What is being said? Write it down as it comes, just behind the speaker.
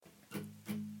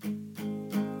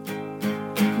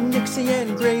Nixie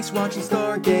and Grace watching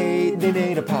Stargate. They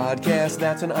made a podcast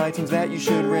that's on iTunes that you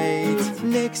should rate.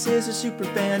 Nix is a super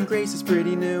fan, Grace is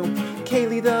pretty new.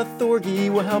 Kaylee the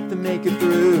Thorgy will help them make it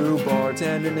through.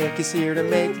 Bartender Nick is here to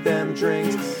make them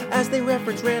drinks as they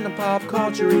reference random pop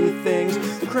culture-y things.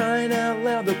 Crying out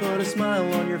loud, they'll put a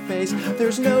smile on your face.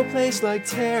 There's no place like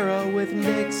Tara with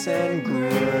Nix and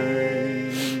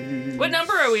Grace. What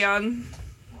number are we on?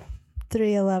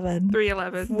 311.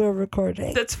 311. We're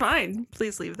recording. That's fine.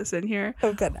 Please leave this in here.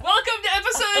 Oh, good. Welcome to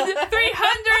episode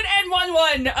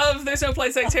 311 of There's No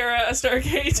Place Like Tara, a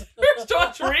Stargate First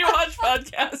Watch Rewatch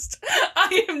podcast.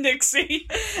 I am Nixie.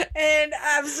 And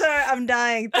I'm sorry, I'm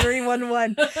dying.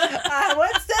 311.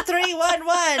 What's the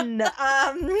 311?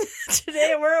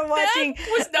 Today we're watching That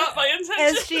was not my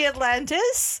intention. SG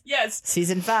Atlantis. Yes.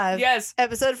 Season 5. Yes.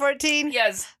 Episode 14.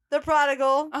 Yes. The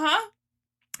Prodigal. Uh-huh.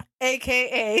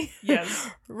 AKA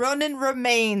Yes. Ronan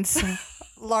remains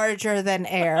larger than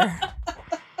air.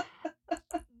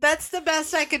 That's the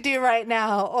best I could do right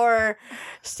now. Or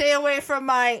stay away from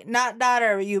my not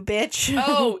daughter, you bitch.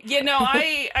 Oh, you know,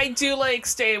 I do like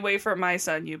stay away from my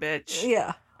son, you bitch.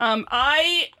 Yeah.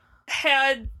 I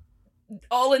had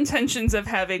all intentions of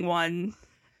having one.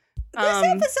 This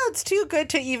episode's too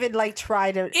good to even like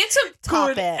try to It's a top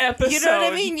good it. episode. You know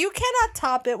what I mean? You cannot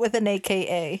top it with an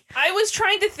AKA. I was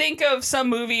trying to think of some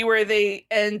movie where they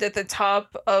end at the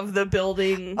top of the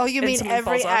building. Oh, you and mean someone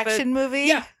every falls off it. action movie?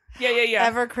 Yeah.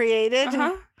 Ever created?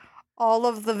 Uh-huh. All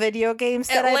of the video games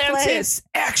that Atlantis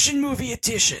Action Movie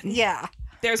Edition. I played? Yeah.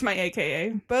 There's my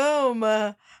AKA. Boom.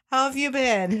 How have you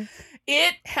been?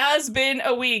 It has been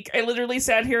a week. I literally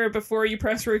sat here before you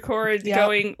press record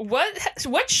going, what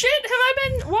shit have I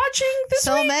been watching this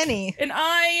week? So many. And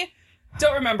I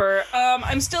don't remember.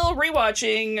 I'm still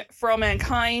rewatching For All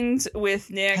Mankind with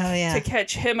Nick to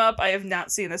catch him up. I have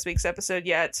not seen this week's episode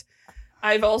yet.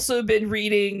 I've also been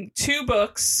reading 2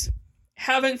 books.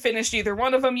 Haven't finished either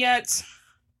one of them yet.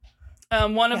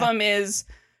 One of them is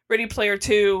Ready Player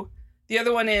 2. The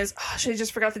other one is, I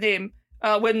just forgot the name.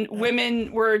 When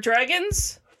Women Were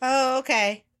Dragons. Oh,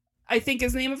 okay. I think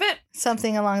is the name of it.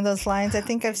 Something along those lines. I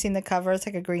think I've seen the cover. It's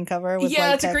like a green cover with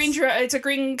white it's text. it's a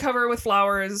green cover with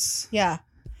flowers. Yeah.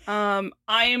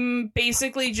 I'm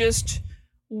basically just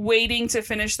waiting to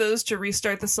finish those to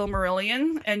restart the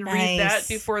Silmarillion and read that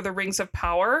before the Rings of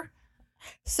Power.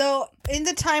 So in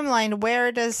the timeline,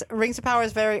 where does Rings of Power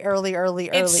is very early,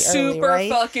 It's super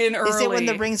right? fucking early. Is it when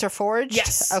the rings are forged?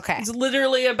 Yes. Okay. It's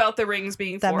literally about the rings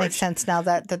being That forged. makes sense now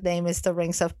that the name is the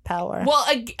Rings of Power. Well,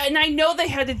 and I know they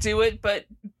had to do it, but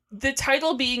the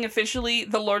title being officially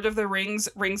The Lord of the Rings,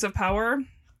 Rings of Power.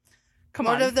 Come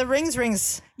on. Lord of the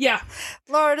Rings. Yeah.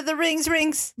 Lord of the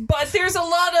Rings. But there's a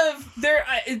lot of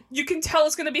you can tell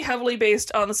it's going to be heavily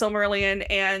based on the Silmarillion,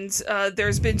 and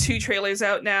there's been 2 trailers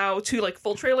out now, 2 like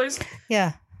full trailers.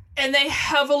 Yeah. And they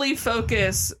heavily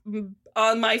focus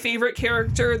on my favorite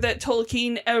character that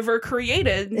Tolkien ever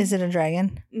created. Is it a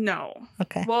dragon? No.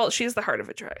 Okay. Well, she's the heart of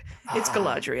a dragon. It's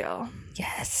Galadriel.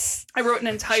 Yes. I wrote an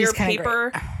entire kinda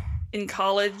paper in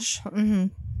college Mm-hmm.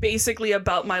 basically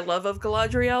about my love of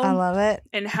Galadriel. I love it.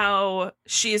 And how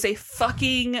she is a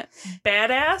fucking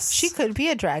badass. She could be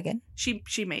a dragon. She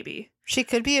may be. She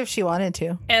could be if she wanted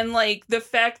to. And like the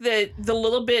fact that the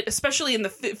little bit, especially in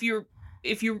the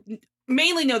if you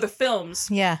mainly know the films,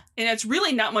 Yeah. and it's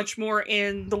really not much more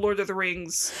in the Lord of the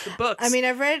Rings, the books. I mean,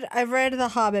 I've read The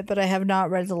Hobbit, but I have not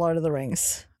read The Lord of the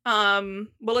Rings.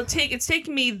 Well, it's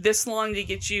taken me this long to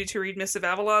get you to read Mists of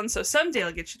Avalon, so someday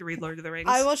I'll get you to read Lord of the Rings.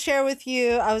 I will share with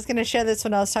you. I was going to share this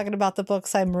when I was talking about the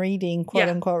books I'm reading, quote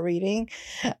unquote reading.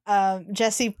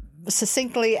 Jesse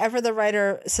succinctly, ever the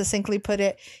writer succinctly put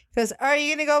it, goes, "Are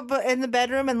you going to go in the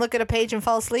bedroom and look at a page and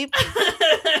fall asleep?"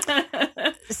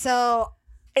 So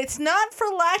it's not for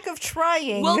lack of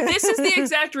trying. Well, this is the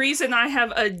exact reason I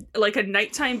have a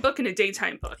nighttime book and a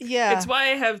daytime book. Yeah. It's why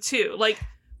I have 2. Like,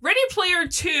 Ready Player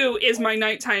 2 is my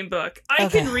nighttime book. I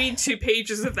can read 2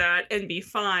 pages of that and be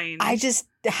fine. I just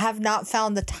have not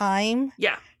found the time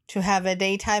to have a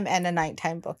daytime and a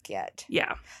nighttime book yet.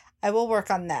 Yeah. I will work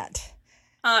on that.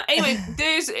 Anyway,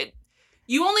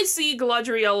 you only see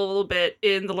Galadriel a little bit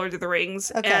in The Lord of the Rings,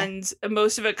 and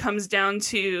most of it comes down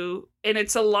to, and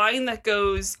it's a line that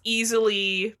goes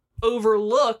easily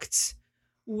overlooked,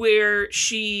 where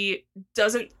she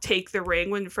doesn't take the ring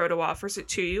when Frodo offers it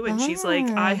to you, and she's like,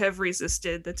 I have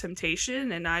resisted the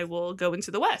temptation, and I will go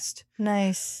into the West.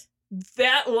 Nice.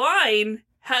 That line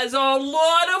has a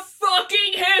lot of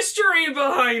fucking history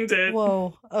behind it.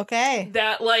 Whoa, okay.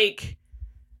 That, like,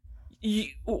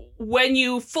 when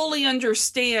you fully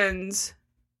understand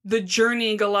the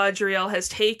journey Galadriel has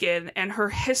taken and her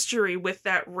history with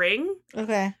that ring,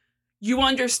 Okay. you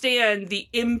understand the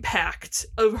impact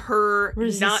of her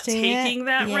not taking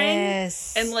that ring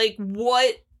and like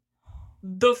what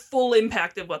the full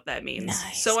impact of what that means.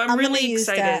 Nice. So I'm really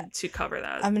excited to cover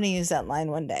that. I'm going to use that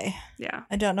line one day. Yeah.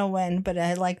 I don't know when, but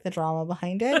I like the drama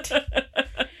behind it.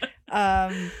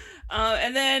 And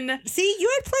then... See,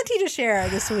 you had plenty to share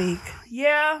this week.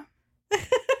 Yeah.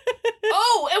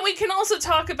 Oh, and we can also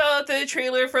talk about the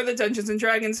trailer for the Dungeons &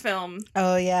 Dragons film.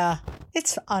 Oh, yeah.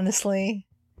 It's honestly...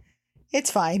 It's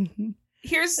fine.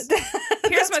 Here's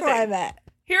That's my where thing. I'm at.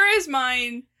 Here is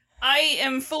mine. I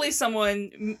am fully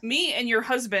someone, me and your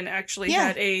husband actually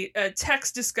had a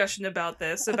text discussion about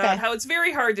this, about how it's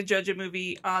very hard to judge a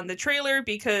movie on the trailer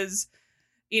because,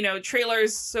 you know,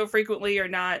 trailers so frequently are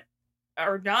not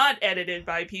edited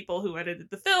by people who edited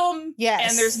the film.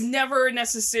 Yes. And there's never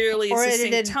necessarily a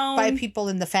succinct edited tone. by people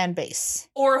in the fan base.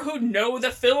 Or who know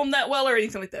the film that well or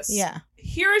anything like this. Yeah.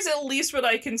 Here's at least what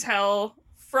I can tell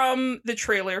from the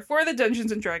trailer for the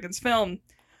Dungeons & Dragons film.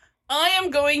 I am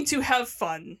going to have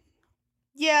fun.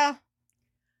 Yeah.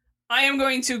 I am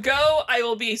going to go. I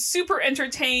will be super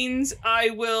entertained. I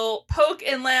will poke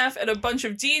and laugh at a bunch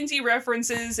of D&D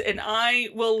references, and I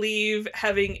will leave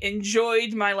having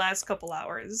enjoyed my last couple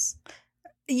hours.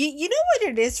 You know what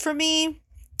it is for me?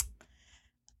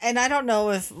 And I don't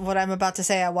know if what I'm about to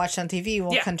say I watched on TV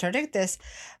will contradict this,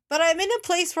 but I'm in a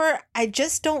place where I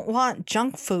just don't want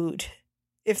junk food,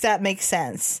 if that makes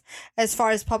sense, as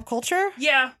far as pop culture.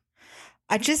 Yeah.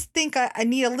 I just think I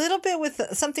need a little bit with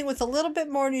something with a little bit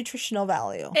more nutritional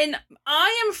value. And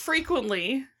I am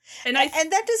frequently... And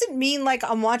that doesn't mean like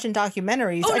I'm watching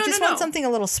documentaries. I just want something a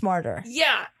little smarter.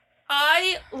 Yeah.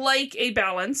 I like a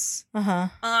balance. Uh-huh.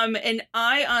 And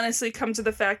I honestly come to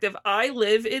the fact of I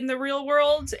live in the real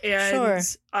world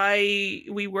and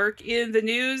we work in the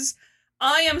news.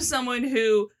 I am someone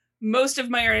who most of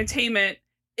my entertainment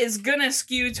is gonna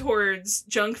skew towards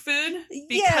junk food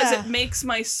because it makes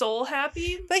my soul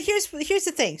happy. But here's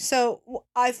the thing. So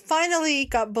I finally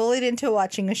got bullied into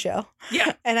watching a show.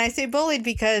 Yeah. And I say bullied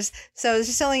because, so I was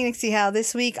just telling Nixie how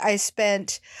this week I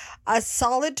spent a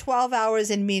solid 12 hours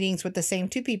in meetings with the same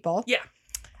two people. Yeah.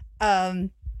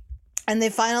 And they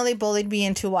finally bullied me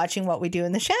into watching What We Do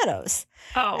in the Shadows.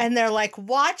 Oh. And they're like,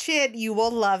 watch it. You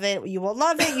will love it. You will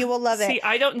love it. You will love it. See,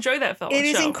 I don't enjoy that film. It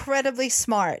is incredibly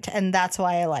smart, and that's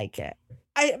why I like it.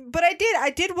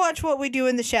 I did watch What We Do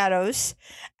in the Shadows,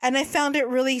 and I found it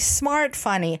really smart,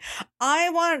 funny. I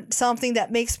want something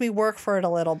that makes me work for it a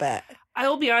little bit. I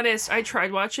will be honest, I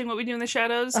tried watching What We Do in the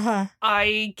Shadows. Uh-huh.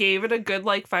 I gave it a good,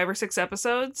 5 or 6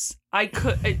 episodes.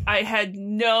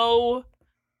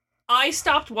 I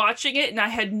stopped watching it and I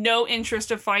had no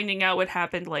interest of finding out what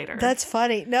happened later. That's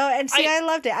funny. No, and see, I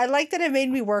loved it. I like that it made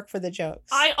me work for the jokes.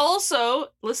 I also,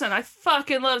 listen, I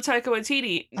fucking love Taika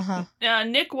Waititi. Uh-huh.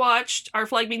 Nick watched Our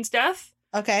Flag Means Death.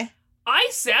 Okay. I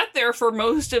sat there for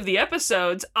most of the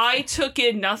episodes. I took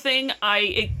in nothing.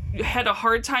 I had a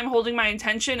hard time holding my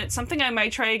attention. It's something I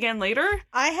might try again later.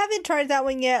 I haven't tried that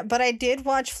one yet, but I did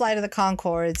watch Flight of the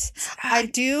Conchords. I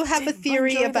do have a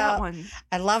theory about... that one.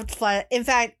 I loved Flight... In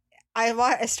fact...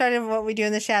 I started What We Do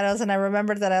in the Shadows, and I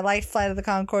remembered that I liked Flight of the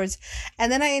Conchords,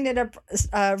 and then I ended up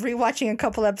rewatching a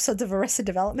couple episodes of Arrested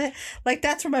Development. Like,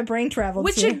 that's where my brain traveled.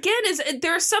 Which again is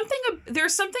there's something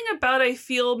about, I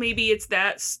feel maybe it's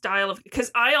that style of,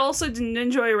 because I also didn't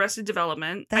enjoy Arrested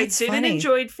Development. That's I didn't funny.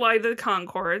 enjoy Flight of the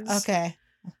Conchords. Okay.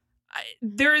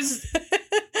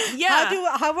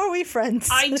 How are we friends?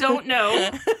 I don't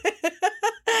know.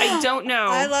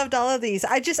 I loved all of these.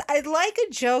 I like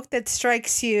a joke that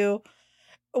strikes you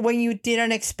when you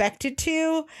didn't expect it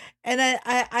to, and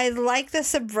I like the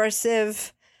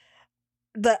subversive.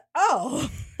 That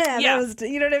was,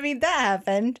 you know what I mean? That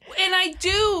happened, and I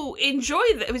do enjoy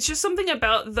that. It's just something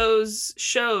about those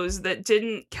shows that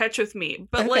didn't catch with me,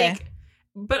 but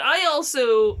but I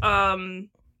also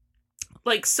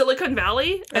like Silicon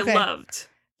Valley. I loved.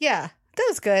 Yeah, that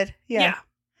was good. Yeah.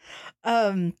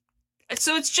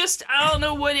 So it's just I don't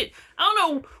know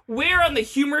where on the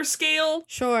humor scale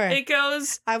it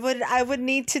goes. I would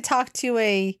need to talk to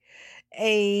a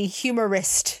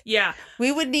humorist. Yeah.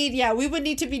 We would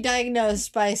need to be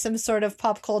diagnosed by some sort of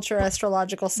pop culture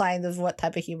astrological sign of what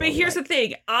type of humor. But here's the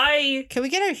thing, can we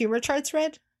get our humor charts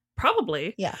read?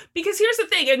 Probably. Yeah. Because here's the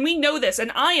thing, and we know this,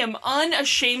 and I am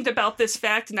unashamed about this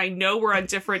fact, and I know we're on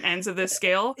different ends of this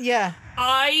scale. Yeah.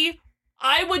 I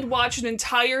would watch an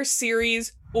entire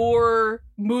series or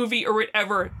movie or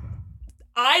whatever.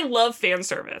 I love fan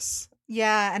service.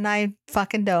 Yeah, and I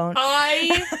fucking don't.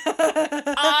 I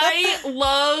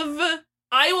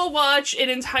will watch an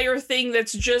entire thing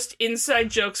that's just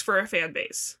inside jokes for a fan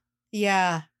base.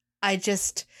 Yeah.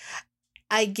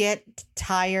 I get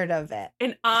tired of it.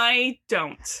 And I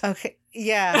don't. Okay.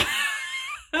 Yeah.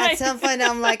 At some point,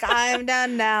 I'm like, I'm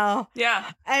done now.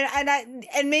 Yeah.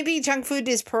 And maybe junk food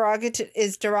is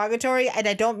derogatory, and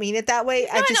I don't mean it that way.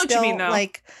 No, I just know what don't you mean, though.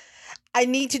 like. I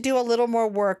need to do a little more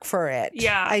work for it.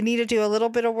 Yeah. I need to do a little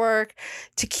bit of work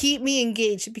to keep me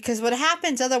engaged, because what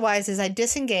happens otherwise is I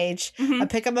disengage, I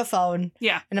pick up my phone,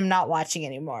 and I'm not watching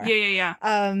anymore. Yeah.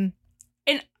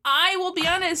 And I will be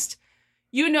honest,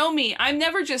 you know me, I'm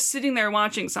never just sitting there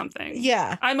watching something.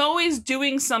 Yeah. I'm always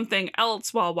doing something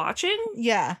else while watching.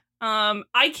 Yeah.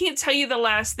 I can't tell you the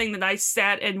last thing that I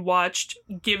sat and watched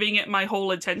giving it my whole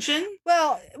attention.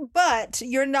 Well, but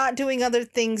you're not doing other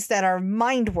things that are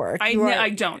mind work.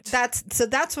 I don't.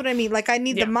 That's what I mean. Like, I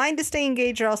need the mind to stay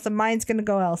engaged, or else the mind's going to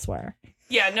go elsewhere.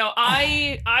 Yeah, no,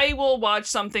 I will watch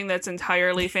something that's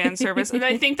entirely fan service. And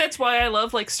I think that's why I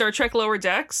love, like, Star Trek Lower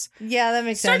Decks. Yeah, that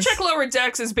makes sense. Star Trek Lower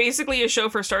Decks is basically a show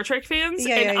for Star Trek fans.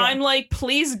 And I'm like,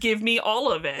 please give me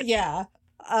all of it. Yeah.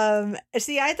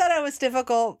 See, I thought I was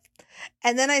difficult,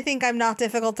 and then I think I'm not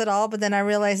difficult at all, but then I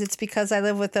realize it's because I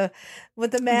live with the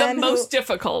man the most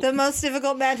difficult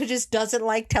man who just doesn't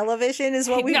like television is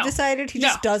what we've decided. He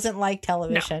just doesn't like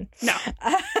television. No.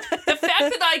 The fact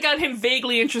that I got him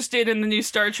vaguely interested in the new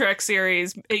Star Trek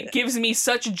series, it gives me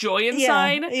such joy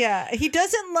inside. Yeah. He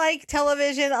doesn't like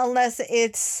television unless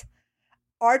it's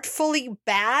artfully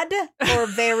bad or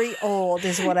very old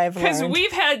is what I've learned. Because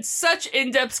we've had such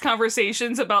in-depth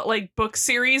conversations about, like, book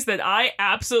series that I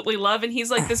absolutely love, and he's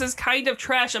like, this is kind of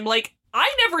trash. I'm like,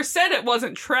 I never said it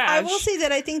wasn't trash. I will say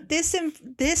that I think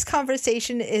this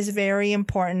conversation is very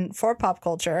important for pop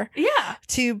culture. Yeah.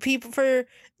 To people, for,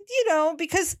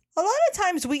 because a lot of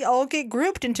times we all get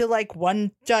grouped into, like,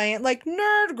 one giant, like,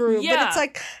 nerd group. Yeah. But it's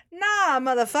like, nah,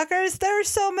 motherfuckers, there's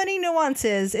so many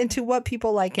nuances into what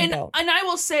people like and don't. And I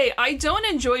will say, I don't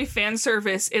enjoy fan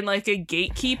service in, like, a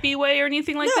gatekeepy way or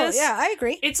anything like this. Yeah, I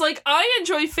agree. It's like, I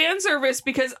enjoy fan service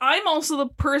because I'm also the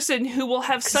person who will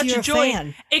have such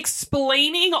joy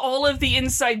explaining all of the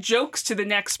inside jokes to the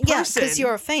next person. Yeah, because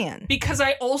you're a fan. Because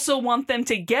I also want them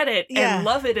to get it and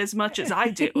love it as much as I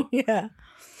do. Yeah.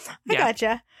 I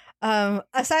gotcha.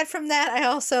 Aside from that, I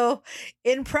also,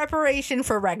 in preparation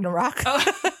for Ragnarok, which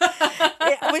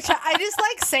I just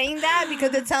like saying that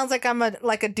because it sounds like I'm a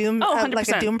Doom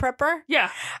prepper. Yeah.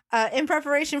 In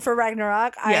preparation for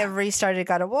Ragnarok, I have restarted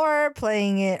God of War,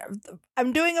 playing it.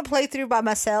 I'm doing a playthrough by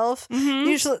myself. Mm-hmm.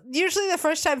 Usually the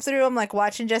first time through, I'm like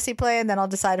watching Jesse play, and then I'll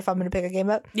decide if I'm going to pick a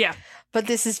game up. Yeah. But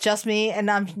this is just me,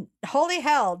 and holy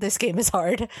hell, this game is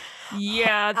hard.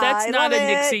 Yeah, that's not a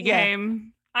Nixie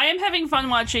game. I am having fun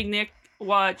watching Nick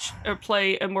watch or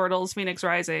play Immortals Phoenix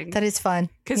Rising. That is fun.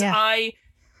 Because I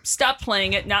stopped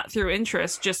playing it, not through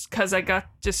interest, just because I got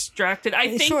distracted.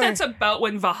 I think that's about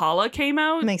when Valhalla came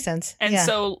out. Makes sense. And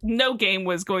so no game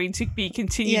was going to be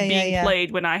continued being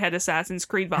played when I had Assassin's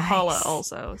Creed Valhalla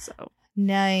also. So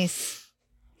nice.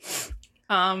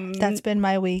 That's been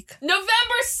my week. November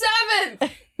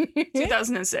 7th,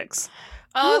 2006.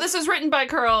 This is written by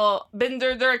Carl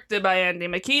Binder, directed by Andy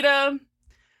Makita.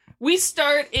 We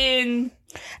start in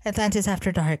Atlantis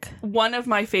After Dark. One of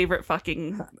my favorite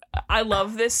I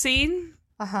love this scene.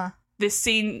 This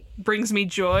scene brings me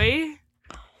joy.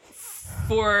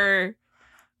 So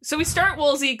we start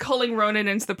Woolsey calling Ronan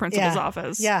into the principal's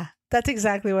office. Yeah, that's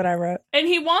exactly what I wrote. And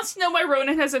he wants to know why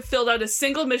Ronan hasn't filled out a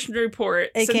single mission report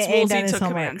since Woolsey took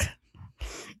command.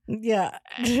 Yeah.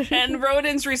 And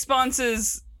Ronan's response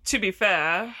is, to be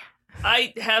fair,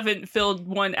 I haven't filled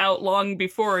one out long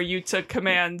before you took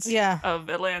command of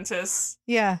Atlantis.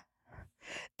 Yeah.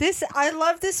 I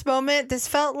love this moment. This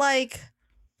felt like,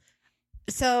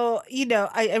 so,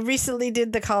 I recently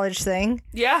did the college thing.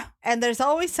 Yeah. And there's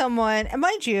always someone, and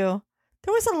mind you,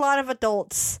 there was a lot of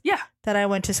adults that I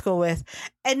went to school with.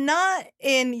 And not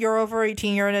in you're over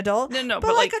 18, you're an adult. No,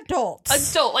 but like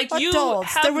adults. You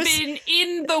have been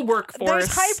in the workforce. There's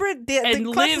hybrid.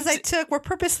 The classes I took were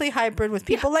purposely hybrid with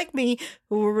people like me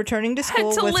who were returning to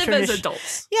school. Had to live as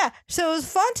adults. Yeah. So it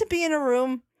was fun to be in a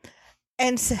room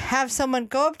and have someone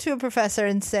go up to a professor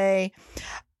and say,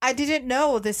 I didn't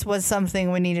know this was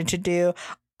something we needed to do.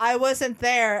 I wasn't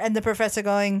there. And the professor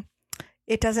going,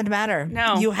 it doesn't matter.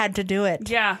 No. You had to do it.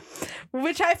 Yeah.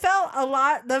 Which I felt a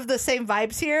lot of the same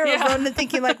vibes here. Yeah. Ronan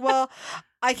thinking like, well,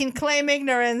 I can claim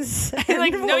ignorance.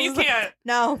 Like, no, you can't.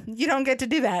 No, you don't get to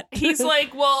do that. He's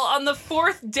like, well, on the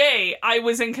 4th day I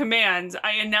was in command,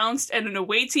 I announced at an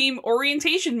away team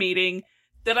orientation meeting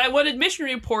that I wanted mission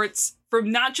reports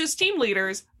from not just team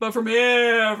leaders, but from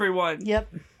everyone.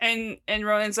 Yep. And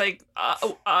Ronan's like,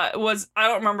 I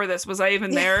don't remember this. Was I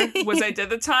even there? Was I did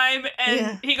the time?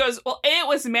 And he goes, well, A, it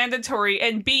was mandatory,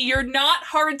 and B, you're not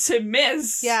hard to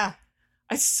miss. Yeah.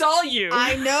 I saw you.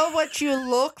 I know what you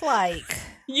look like.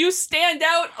 You stand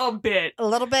out a bit. A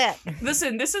little bit.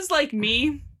 Listen, this is like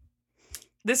me.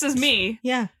 This is me.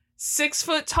 Yeah. 6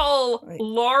 foot tall,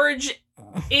 large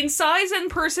in size and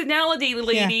personality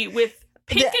lady with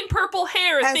pink and purple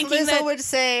hair. As thinking Lizzo that would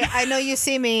say, I know you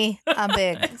see me, I'm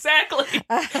big. Exactly.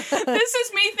 This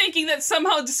is me thinking that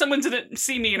somehow someone didn't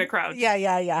see me in a crowd.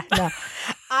 Yeah. No.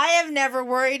 I have never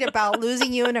worried about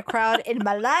losing you in a crowd in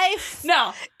my life.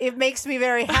 No. It makes me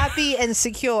very happy and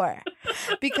secure.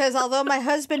 Because although my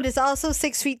husband is also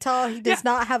 6 feet tall, he does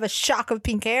not have a shock of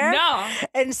pink hair. No.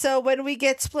 And so when we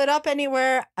get split up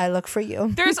anywhere, I look for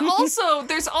you. There's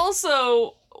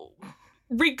also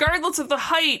regardless of the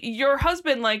height, your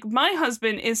husband, like my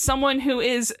husband, is someone who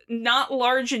is not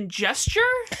large in gesture.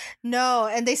 No,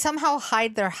 and they somehow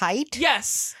hide their height.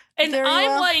 Yes. And Very I'm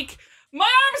well. like, my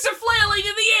arms are flailing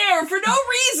in the air for no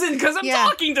reason because I'm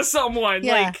talking to someone.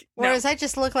 Yeah. Like, Whereas I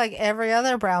just look like every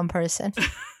other brown person.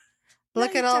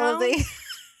 Look at all of the...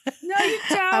 No, you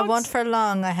don't. I won't for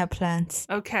long. I have plans.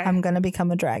 Okay. I'm going to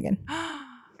become a dragon.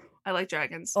 I like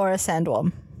dragons. Or a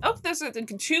sandworm. Oh, there's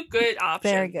two good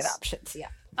options. Very good options, yeah.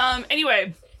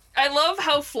 Anyway, I love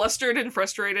how flustered and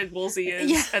frustrated Woolsey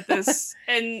is at this.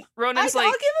 And Ronan's I'll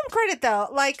give him credit, though.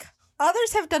 Like,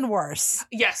 others have done worse.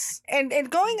 Yes. And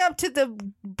going up to the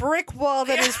brick wall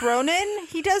that is Ronan,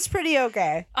 he does pretty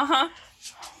okay. Uh-huh.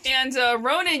 And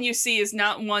Ronan, you see, is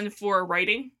not one for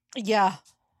writing. Yeah.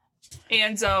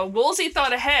 And Woolsey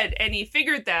thought ahead, and he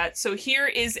figured that. So here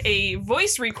is a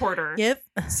voice recorder. Yep.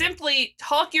 Simply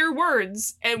talk your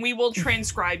words, and we will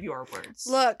transcribe your words.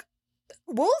 Look,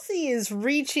 Woolsey is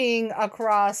reaching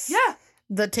across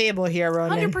the table here,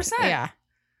 Ronan. 100%. Yeah.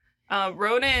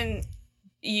 Ronan,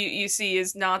 you see,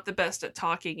 is not the best at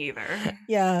talking either.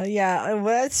 Yeah. Well,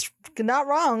 that's not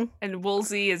wrong. And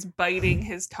Woolsey is biting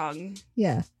his tongue.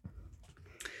 Yeah.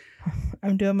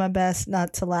 I'm doing my best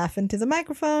not to laugh into the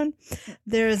microphone.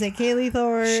 There is a Kaylee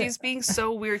Thor. She's being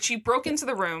so weird. She broke into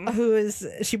the room.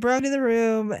 She broke into the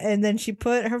room and then she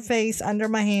put her face under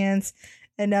my hands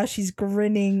and now she's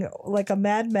grinning like a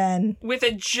madman. With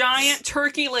a giant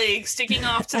turkey leg sticking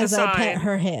off to the side. As I pet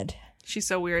her head. She's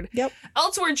so weird. Yep.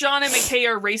 Elsewhere, John and McKay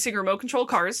are racing remote control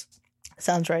cars.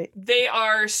 Sounds right. They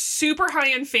are super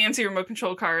high-end fancy remote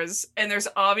control cars, and there's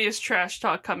obvious trash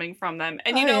talk coming from them.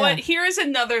 And you know what? Here's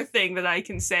another thing that I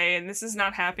can say, and this is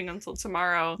not happening until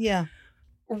tomorrow. Yeah.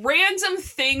 Random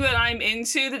thing that I'm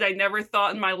into that I never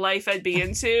thought in my life I'd be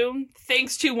into,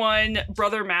 thanks to one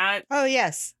Brother Matt. Oh,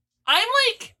 yes. I'm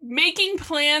like making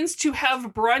plans to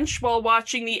have brunch while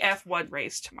watching the F1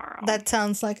 race tomorrow. That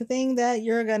sounds like a thing that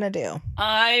you're going to do.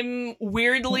 I'm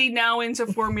weirdly now into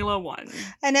Formula One.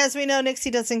 And as we know,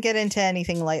 Nixie doesn't get into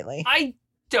anything lightly. I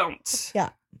don't. Yeah.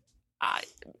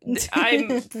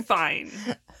 I'm fine.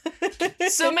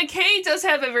 So McKay does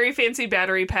have a very fancy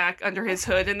battery pack under his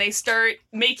hood, and they start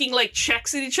making like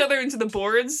checks at each other into the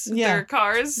boards, their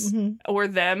cars, or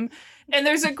them. And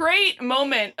there's a great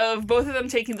moment of both of them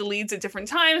taking the leads at different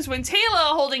times when Taylor,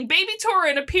 holding baby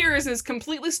Torin, appears and is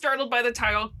completely startled by the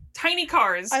tiny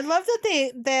cars. I love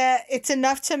that it's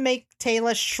enough to make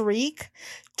Taylor shriek.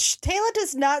 Taylor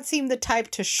does not seem the type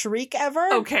to shriek ever.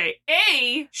 Okay.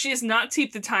 A, she has not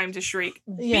taken the time to shriek.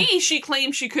 Yeah. B, she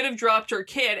claims she could have dropped her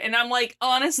kid. And I'm like,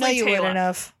 honestly, No, you Taylor. wouldn't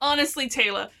have. Honestly,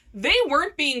 Taylor. They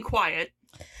weren't being quiet.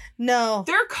 No.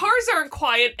 Their cars aren't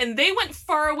quiet, and they went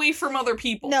far away from other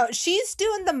people. No, she's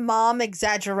doing the mom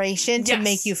exaggeration to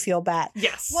make you feel bad.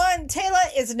 Yes. One, Taylor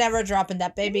is never dropping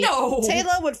that baby. No.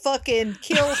 Taylor would fucking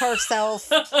kill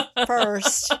herself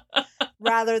first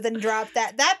rather than drop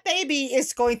that. That baby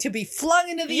is going to be flung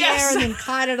into the air and then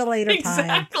caught at a later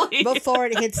time before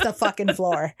it hits the fucking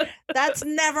floor. That's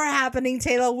never happening,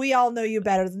 Taylor. We all know you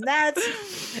better than that.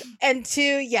 And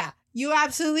two, you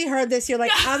absolutely heard this. You're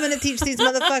like, I'm going to teach these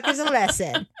motherfuckers a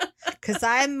lesson. Because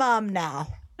I'm mom now.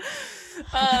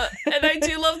 And I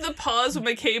do love the pause when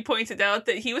McKay pointed out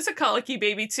that he was a colicky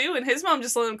baby too, and his mom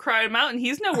just let him cry him out, and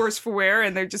he's no worse for wear,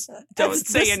 and they just don't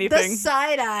say anything. The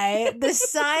side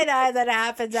eye that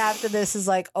happens after this is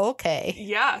like, okay.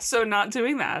 Yeah, so not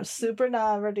doing that. Super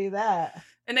never do that.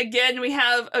 And again, we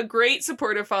have a great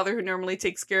supportive father who normally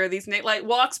takes care of these nightlight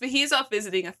walks, but he's off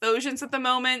visiting Athosians at the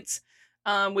moment.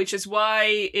 Which is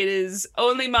why it is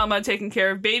only Mama taking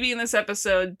care of baby in this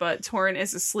episode, but Torin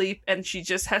is asleep and she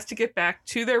just has to get back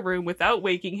to their room without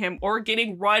waking him or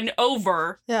getting run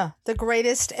over. Yeah, the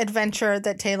greatest adventure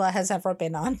that Taylor has ever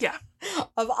been on. Yeah.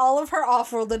 of all of her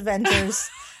off-world adventures,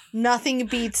 nothing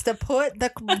beats to put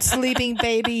the sleeping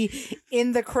baby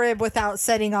in the crib without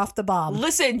setting off the bomb.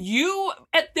 Listen, you,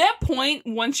 at that point,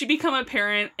 once you become a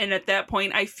parent, and at that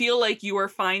point, I feel like you are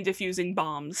fine defusing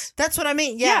bombs. That's what I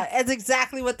mean. Yeah, that's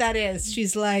exactly what that is.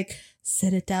 She's like,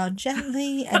 sit it down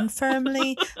gently and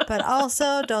firmly, but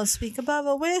also don't speak above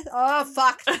or with. Oh,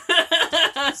 fuck.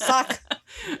 Suck.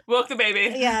 Woke the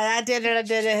baby. Yeah, I did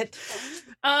it.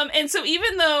 And so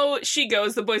even though she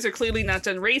goes, the boys are clearly not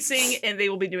done racing, and they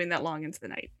will be doing that long into the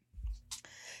night.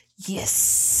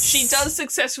 Yes. She does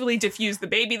successfully defuse the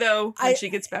baby, though, when she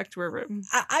gets back to her room.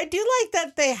 I do like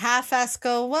that they half-ass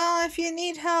go, well, if you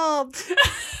need help,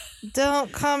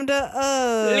 don't come to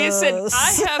us. Listen,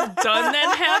 I have done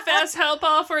that half-ass help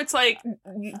offer. It's like,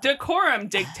 decorum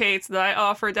dictates that I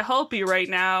offer to help you right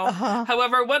now. Uh-huh.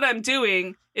 However, what I'm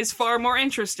doing is far more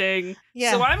interesting.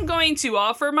 Yeah. So I'm going to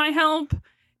offer my help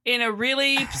in a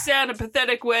really sad and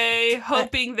pathetic way,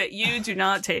 hoping that you do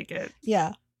not take it.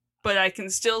 Yeah. But I can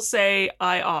still say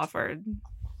I offered.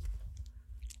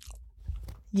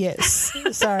 Yes.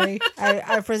 Sorry.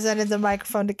 I presented the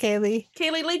microphone to Kaylee.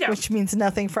 Kaylee, lay down. Which means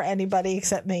nothing for anybody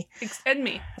except me. And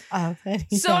me. Anyway.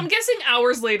 So I'm guessing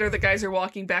hours later, the guys are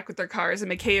walking back with their cars,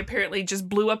 and McKay apparently just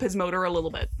blew up his motor a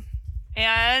little bit.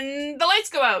 And the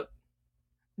lights go out.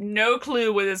 No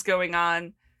clue what is going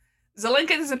on. Zelenka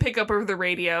doesn't pick up over the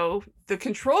radio. The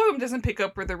control room doesn't pick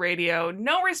up over the radio.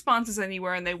 No responses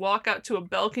anywhere, and they walk out to a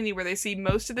balcony where they see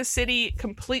most of the city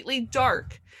completely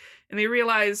dark. And they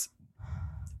realize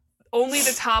only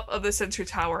the top of the center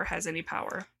tower has any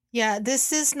power. Yeah,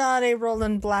 this is not a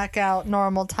rolling blackout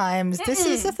normal times. This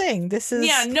is a thing. This is...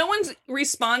 Yeah, no one's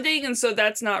responding, and so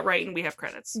that's not right, and we have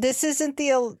credits. This isn't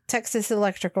the Texas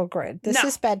electrical grid. This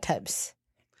is bad times.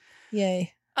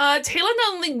 Yay. Taylor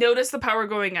not only noticed the power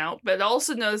going out, but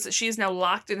also knows that she is now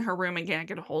locked in her room and can't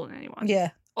get a hold of anyone.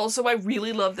 Yeah. Also, I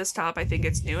really love this top. I think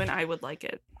it's new, and I would like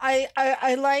it.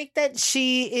 I like that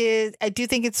she is... I do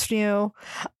think it's new.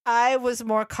 I was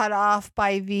more cut off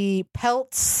by the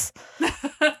pelts.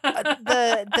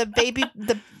 the baby...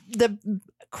 The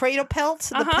cradle pelt.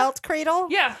 The pelt cradle.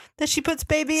 Yeah. That she puts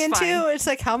baby into. Fine. It's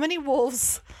like, how many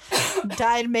wolves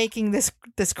died making this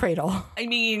cradle? I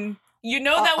mean... You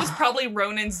know that was probably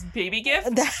Ronan's baby gift?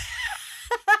 At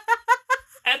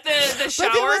the shower?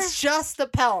 But it was just the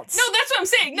pelts. No, that's what I'm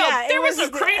saying. No, yeah, there was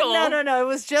a cradle. No. It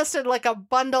was just like a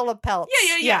bundle of pelts.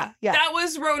 Yeah. That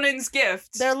was Ronan's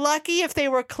gift. They're lucky if they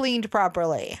were cleaned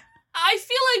properly. I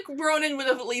feel like Ronan would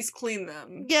have at least cleaned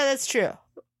them. Yeah, that's true.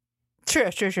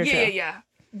 True. Yeah.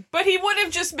 But he would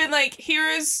have just been like,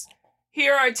 here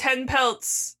are 10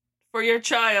 pelts for your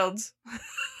child.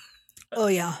 Oh,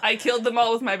 yeah. I killed them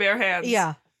all with my bare hands.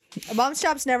 Yeah. Mom's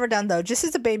job's never done, though. Just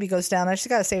as the baby goes down, I just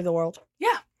gotta save the world.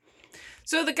 Yeah.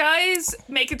 So the guys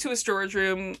make it to a storage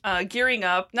room, gearing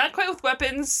up. Not quite with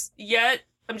weapons yet.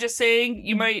 I'm just saying,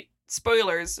 you might,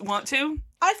 spoilers, want to?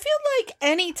 I feel like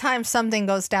anytime something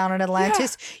goes down in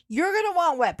Atlantis, you're gonna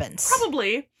want weapons.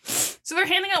 Probably. So they're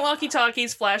handing out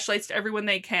walkie-talkies, flashlights to everyone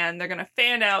they can. They're gonna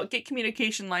fan out, get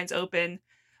communication lines open.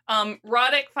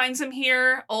 Roddick finds him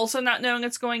here, also not knowing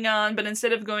what's going on, but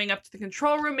instead of going up to the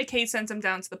control room, McKay sends him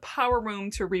down to the power room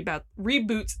to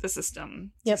reboot the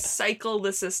system. Yep. Cycle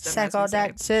the system. Cycle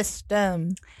that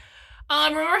system.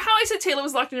 Remember how I said Taylor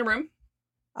was locked in a room?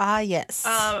 Ah, yes.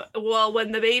 Well,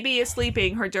 when the baby is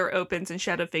sleeping, her door opens and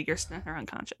shadow figures snuff her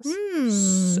unconscious.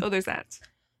 So there's that.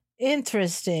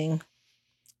 Interesting.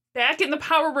 Back in the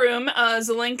power room,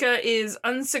 Zelenka is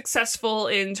unsuccessful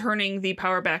in turning the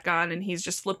power back on, and he's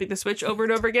just flipping the switch over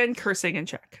and over again, cursing in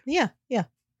Czech. Yeah.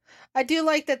 I do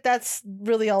like that that's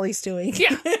really all he's doing.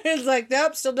 Yeah. It's like,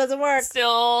 nope, still doesn't work.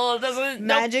 Still doesn't...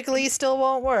 Magically still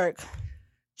won't work.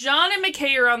 John and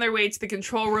McKay are on their way to the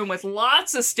control room with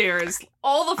lots of stairs,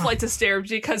 all the flights of stairs,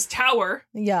 because tower.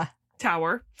 Yeah.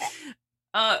 Tower.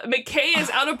 McKay is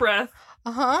out of breath.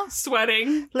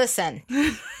 Sweating. Listen.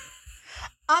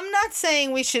 I'm not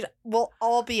saying we'll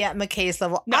all be at McKay's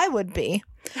level. No. I would be.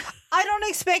 I don't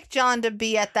expect John to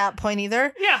be at that point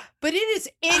either. Yeah. But it is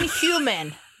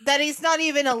inhuman that he's not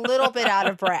even a little bit out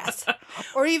of breath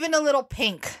or even a little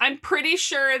pink. I'm pretty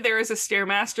sure there is a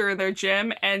Stairmaster in their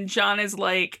gym, and John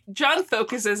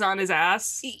focuses on his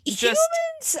ass.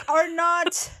 Humans are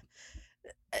not,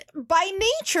 by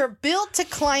nature, built to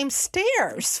climb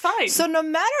stairs. It's fine. So no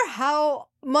matter how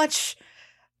much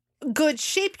good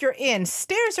shape you're in,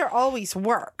 stairs are always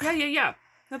work. Yeah.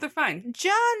 No, they're fine.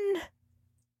 John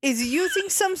is using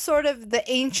some sort of the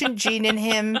ancient gene in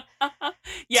him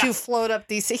to float up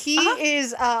these. He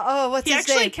is, what's his name?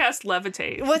 He actually cast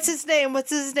levitate. What's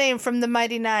his name from the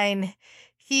Mighty Nein?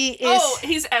 He is. Oh,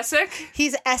 he's Essek.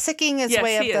 He's Essecing his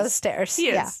way up those stairs. He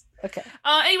is. Yeah. Okay.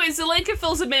 Anyways, Zelenka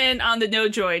fills him in on the no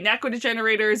joy. NACO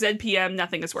degenerator, ZPM,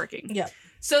 nothing is working. Yep.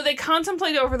 So they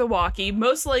contemplate over the walkie.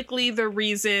 Most likely the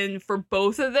reason for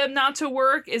both of them not to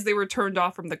work is they were turned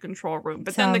off from the control room.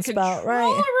 But then the control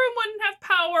room wouldn't have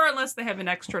power unless they have an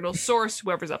external source,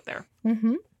 whoever's up there.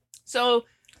 Mm-hmm. So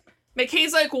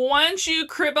McKay's like, why don't you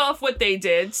crib off what they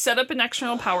did, set up an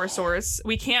external power source.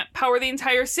 We can't power the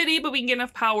entire city, but we can get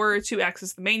enough power to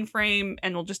access the mainframe,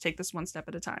 and we'll just take this one step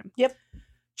at a time. Yep.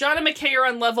 John and McKay are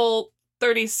on level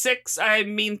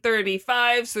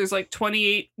 35, so there's like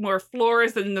 28 more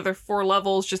floors, then another 4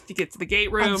 levels just to get to the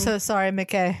gate room. I'm so sorry,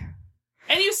 McKay.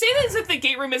 And you say that as if the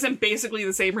gate room isn't basically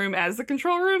the same room as the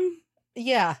control room?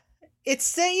 Yeah.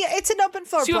 It's an open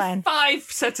floor so you plan. Have 5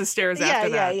 sets of stairs after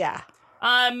that. Yeah.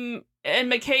 And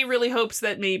McKay really hopes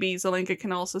that maybe Zelenka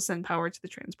can also send power to the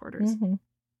transporters. Mm-hmm.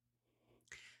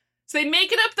 So they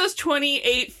make it up those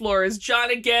 28 floors.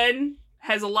 John, again,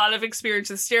 has a lot of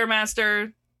experience with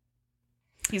Stairmaster.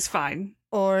 He's fine.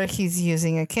 Or he's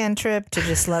using a cantrip to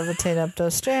just levitate up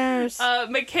those stairs.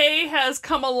 McKay has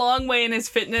come a long way in his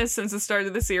fitness since the start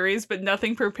of the series, but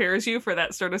nothing prepares you for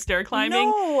that sort of stair climbing.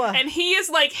 No. And he is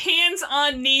like hands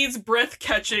on knees, breath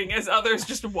catching as others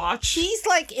just watch. He's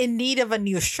like in need of a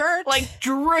new shirt. Like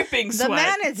dripping sweat. The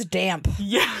man is damp.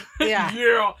 Yeah. Yeah.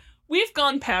 Yeah. We've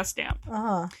gone past damp.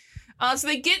 Uh-huh. So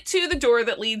they get to the door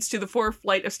that leads to the 4th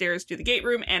flight of stairs to the gate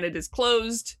room, and it is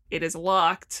closed. It is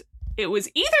locked. It was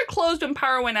either closed when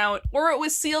power went out, or it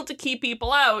was sealed to keep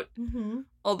people out. Mm-hmm.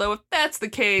 Although if that's the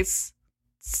case,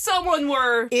 someone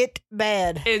were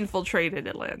bad infiltrated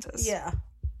Atlantis. Yeah.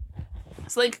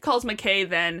 So Link calls McKay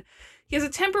then. He has a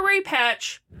temporary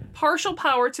patch, partial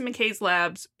power to McKay's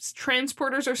labs.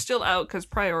 Transporters are still out because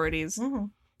priorities. Mm-hmm.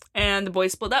 And the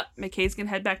boys split up. McKay's gonna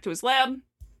head back to his lab.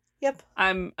 Yep.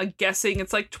 I'm guessing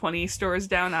it's like 20 stores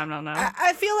down. I don't know.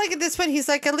 I feel like at this point he's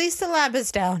like, at least the lab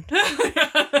is down.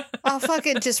 I'll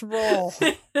fucking just roll.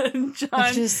 John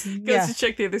goes to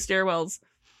check the other stairwells.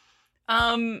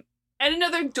 At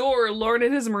another door, Lord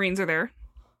and his Marines are there.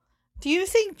 Do you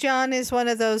think John is one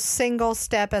of those single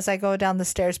step as I go down the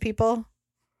stairs people?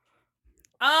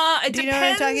 It do you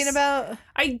depends. know what I'm talking about?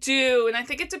 I do, and I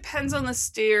think it depends on the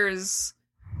stairs.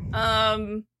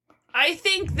 I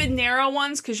think the narrow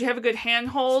ones, because you have a good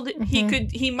handhold,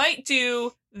 he might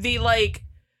do the like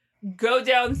go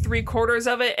down 3/4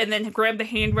 of it and then grab the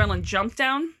handrail and jump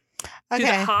down. Okay. Do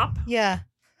the hop. Yeah.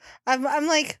 I'm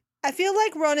like, I feel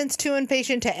like Ronan's too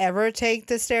impatient to ever take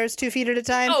the stairs 2 feet at a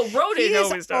time. Oh, Ronan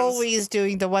always does. Always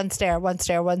doing the one stair, yeah. 1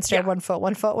 foot,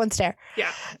 1 foot, 1 stair.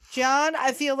 Yeah. John,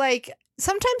 I feel like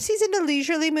sometimes he's in a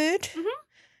leisurely mood.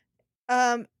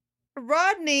 Mm-hmm.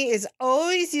 Rodney is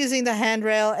always using the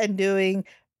handrail and doing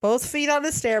both feet on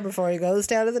the stair before he goes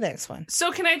down to the next one.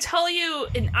 So can I tell you,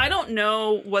 and I don't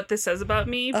know what this says about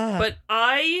me, but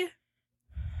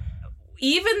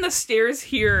even the stairs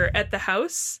here at the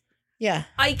house,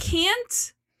 I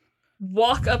can't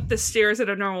walk up the stairs at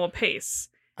a normal pace.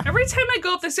 Every time I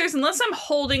go up the stairs, unless I'm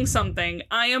holding something,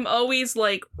 I am always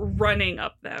like running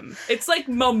up them. It's like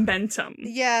momentum.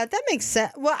 Yeah, that makes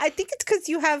sense. Well, I think it's because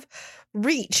you have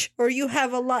reach or you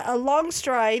have a long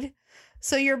stride.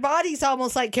 So your body's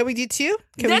almost like, can we do 2?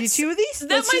 Can we do 2 of these?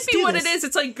 That might be what it is.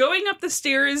 It's like going up the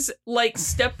stairs, like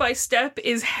step by step,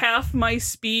 is half my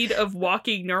speed of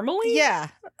walking normally. Yeah.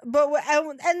 But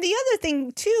and the other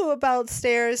thing too about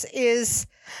stairs is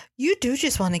you do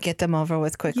just want to get them over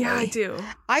with quickly. Yeah, I do.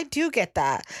 I do get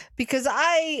that because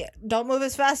I don't move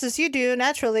as fast as you do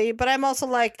naturally, but I'm also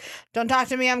like, don't talk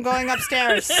to me. I'm going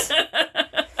upstairs.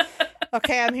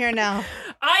 Okay, I'm here now.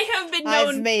 I have been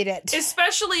known, I've made it.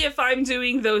 Especially if I'm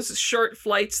doing those short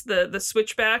flights, the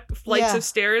switchback flights of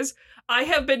stairs. I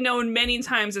have been known many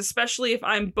times, especially if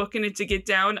I'm booking it to get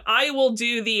down, I will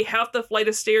do the half the flight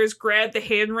of stairs, grab the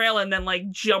handrail, and then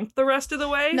like jump the rest of the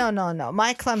way. No.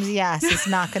 My clumsy ass is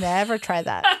not going to ever try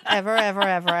that. Ever.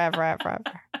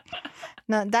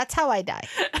 No, that's how I die.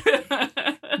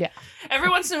 Yeah. Every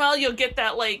once in a while, you'll get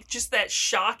that, like, just that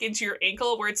shock into your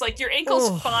ankle where it's like your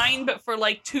ankle's fine, but for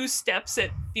like 2 steps,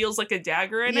 it feels like a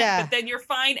dagger in it. But then you're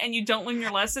fine and you don't learn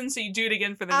your lesson, so you do it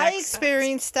again for the next I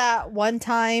experienced that one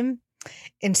time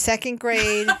in 2nd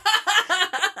grade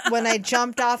when I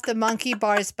jumped off the monkey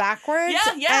bars backwards.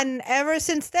 Yeah. And ever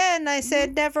since then, I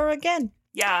said never again.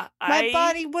 Yeah, my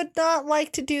body would not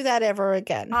like to do that ever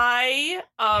again. I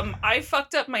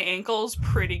fucked up my ankles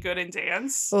pretty good in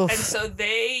dance. Oof. And so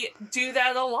they do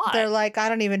that a lot. They're like, I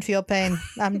don't even feel pain.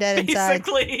 I'm dead inside.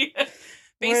 Basically.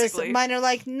 Whereas mine are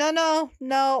like, no.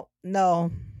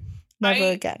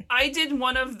 Never again. I did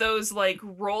one of those, like,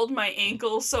 rolled my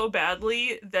ankle so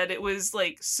badly that it was,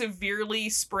 like, severely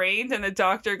sprained, and the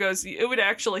doctor goes, it would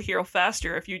actually heal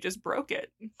faster if you just broke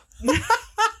it.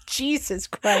 Jesus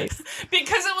Christ.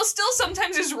 Because it will still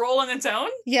sometimes just roll on its own.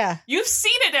 Yeah. You've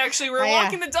seen it, actually. We were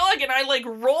walking the dog, and I, like,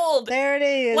 rolled. There it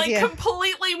is. Like,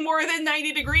 completely more than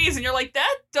 90 degrees, and you're like,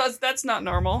 that's not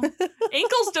normal.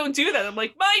 Ankles don't do that. I'm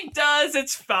like, mine does.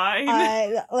 It's fine.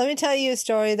 Let me tell you a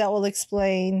story that will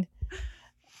explain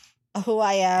who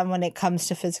I am when it comes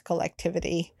to physical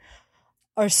activity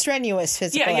or strenuous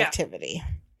physical activity.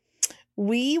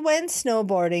 We went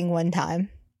snowboarding one time.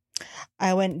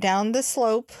 I went down the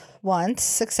slope once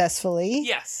successfully.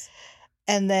 Yes.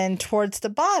 And then towards the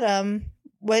bottom,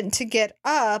 went to get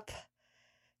up,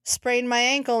 sprained my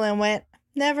ankle and went,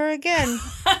 never again.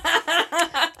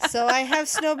 So I have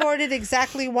snowboarded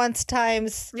exactly once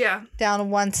times down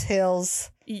once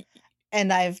hills.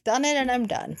 And I've done it and I'm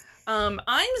done. I'm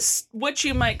what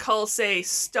you might call, say,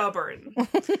 stubborn.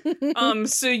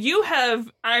 So you have,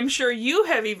 I'm sure you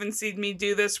have even seen me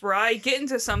do this where I get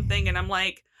into something and I'm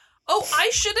like, oh, I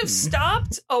should have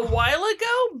stopped a while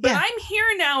ago, but I'm here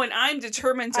now and I'm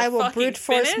determined to fucking finish. I will brute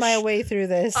force my way through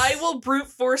this. I will brute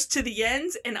force to the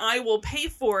end and I will pay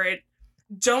for it.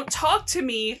 Don't talk to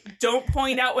me. Don't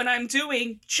point out what I'm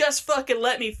doing. Just fucking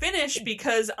let me finish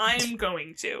because I'm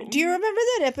going to. Do you remember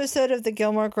that episode of the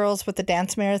Gilmore Girls with the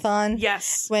dance marathon?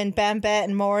 Yes. When Bambette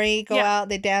and Maury go out,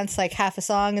 they dance like half a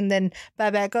song, and then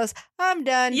Babette goes, I'm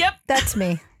done. Yep. That's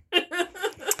me.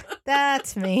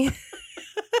 That's me.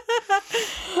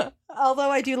 Although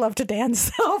I do love to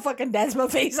dance. I'll fucking dance my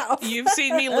face off. You've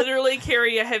seen me literally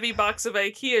carry a heavy box of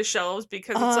IKEA shelves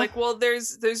because it's like, well,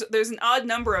 there's an odd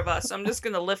number of us. So I'm just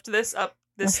going to lift this up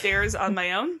the stairs on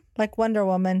my own. Like Wonder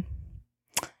Woman.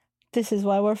 This is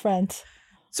why we're friends.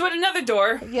 So at another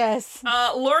door. Yes.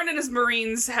 Lauren and his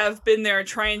Marines have been there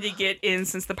trying to get in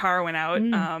since the power went out.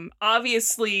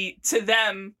 Obviously, to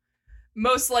them,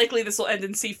 most likely this will end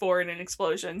in C4 in an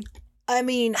explosion. I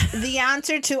mean, the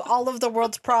answer to all of the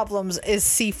world's problems is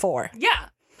C4. Yeah.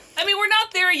 I mean, we're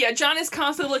not there yet. John is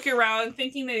constantly looking around,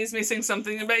 thinking that he's missing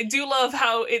something. But I do love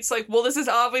how it's like, well, this is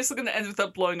obviously going to end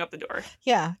without blowing up the door.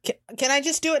 Yeah. Can I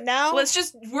just do it now? Let's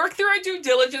just work through our due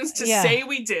diligence to say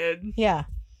we did. Yeah.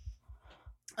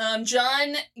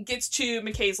 John gets to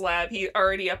McKay's lab. He's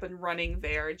already up and running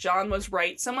there. John was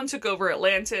right. Someone took over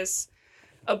Atlantis.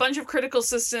 A bunch of critical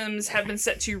systems have been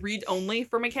set to read-only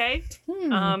for McKay.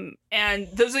 And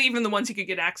those are even the ones he could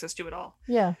get access to at all.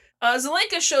 Yeah.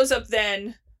 Zelenka shows up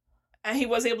then, and he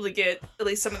was able to get at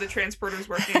least some of the transporters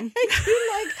working. I do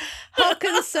like how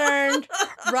concerned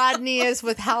Rodney is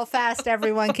with how fast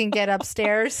everyone can get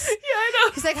upstairs. Yeah, I know.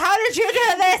 He's like, how did you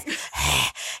do this?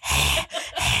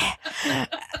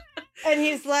 And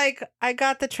he's like, I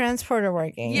got the transporter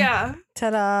working. Yeah.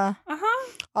 Ta-da.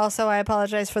 Uh-huh. Also, I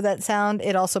apologize for that sound.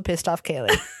 It also pissed off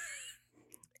Kaylee.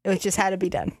 It just had to be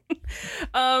done.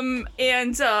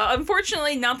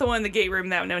 Unfortunately, not the one in the gate room.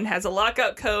 That one has a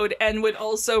lockout code and would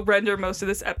also render most of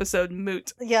this episode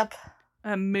moot. Yep.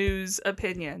 A moo's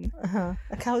opinion. A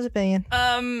cow's opinion.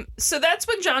 So that's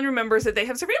when John remembers that they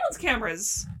have surveillance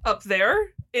cameras up there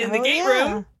in the gate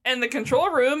room and the control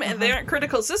room, and they aren't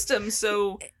critical systems,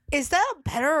 so... Is that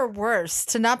better or worse,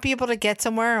 to not be able to get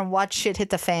somewhere and watch shit hit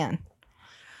the fan?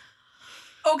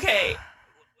 Okay.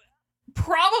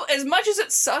 As much as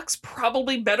it sucks,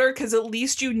 probably better, because at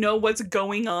least you know what's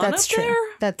going on That's up true. there.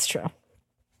 That's true.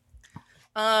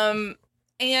 And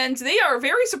they are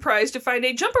very surprised to find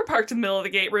a jumper parked in the middle of the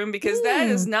gate room, because that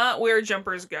is not where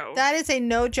jumpers go. That is a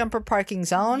no jumper parking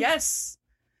zone. Yes.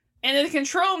 And in the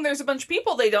control room, there's a bunch of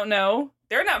people they don't know.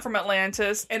 They're not from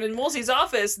Atlantis. And in Woolsey's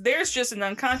office, there's just an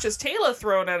unconscious Taylor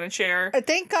thrown on a chair.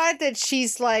 Thank God that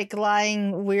she's, like,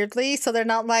 lying weirdly, so they're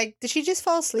not like, did she just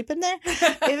fall asleep in there?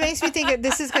 It makes me think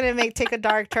this is going to take a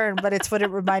dark turn, but it's what it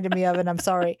reminded me of, and I'm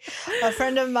sorry. A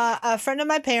friend of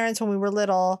my parents, when we were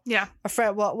little,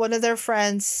 one of their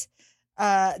friends,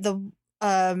 like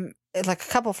a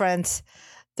couple friends,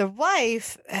 the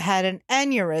wife had an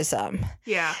aneurysm.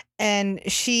 Yeah. And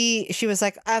she was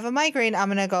like, I have a migraine. I'm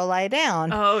going to go lie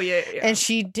down. Oh, yeah. And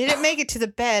she didn't make it to the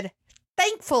bed.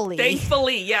 Thankfully.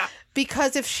 Yeah.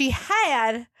 Because if she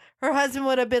had, her husband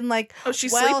would have been like, oh,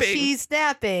 she's sleeping. She's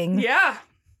napping. Yeah.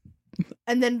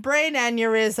 And then brain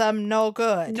aneurysm, no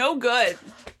good. No good.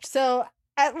 So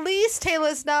at least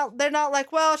they're not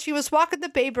like, well, she was walking the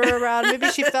baby around. Maybe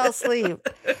she fell asleep.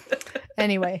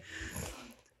 Anyway.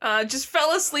 Just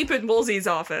fell asleep in Woolsey's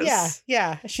office.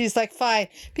 Yeah. She's like, fine.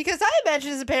 Because I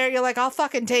imagine as a parent, you're like, I'll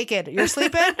fucking take it. You're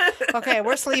sleeping? Okay,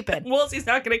 we're sleeping. Woolsey's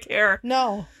not going to care.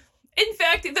 No. In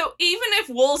fact, though, even if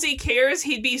Woolsey cares,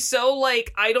 he'd be so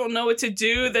like, I don't know what to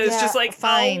do. That it's just like,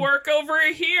 fine. I'll work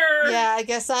over here. Yeah, I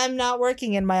guess I'm not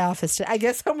working in my office today. I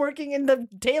guess I'm working in the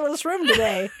Taylor's room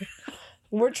today.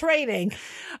 We're trading.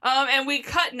 And we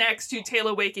cut next to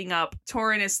Taylor waking up.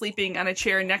 Torrin is sleeping on a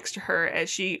chair next to her as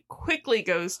she quickly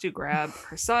goes to grab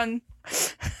her son.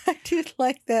 I do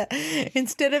like that.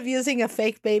 Instead of using a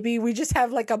fake baby, we just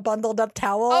have like a bundled up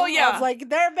towel. Oh, yeah. Of like,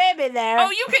 there's a baby there. Oh,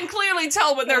 you can clearly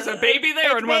tell when there's a baby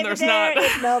there and when there's not.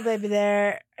 No baby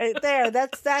there. There.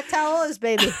 That towel is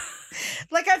baby.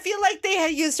 Like, I feel like they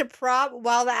had used a prop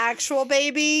while the actual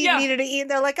baby needed to eat.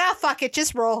 And they're like, fuck it,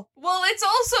 just roll. Well, it's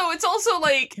also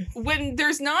like when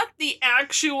there's not the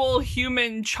actual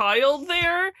human child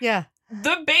there. Yeah.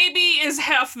 The baby is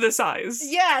half the size.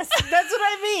 Yes, that's what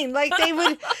I mean. Like, they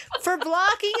would, for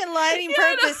blocking and lighting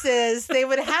purposes, they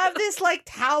would have this, like,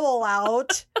 towel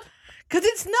out. Because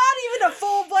it's not even a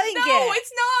full blanket. No,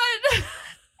 it's not.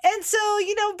 And so,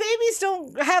 babies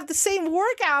don't have the same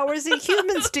work hours that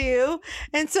humans do.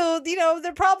 And so,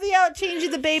 they're probably out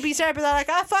changing the baby's diaper. They're like,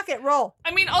 fuck it, roll.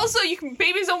 I mean, also,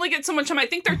 babies only get so much time. I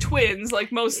think they're twins,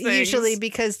 like most things. Usually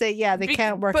because they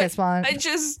can't work as long.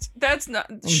 That's not,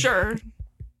 sure.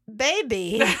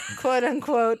 Baby, quote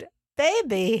unquote,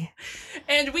 baby.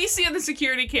 And we see on the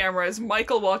security cameras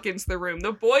Michael walk into the room.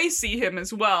 The boys see him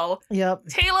as well. Yep.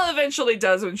 Taylor eventually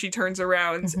does when she turns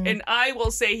around. Mm-hmm. And I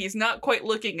will say he's not quite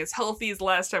looking as healthy as the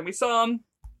last time we saw him.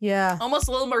 Yeah. Almost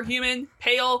a little more human,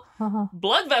 pale. Uh-huh.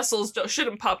 Blood vessels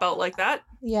shouldn't pop out like that.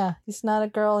 Yeah. He's not a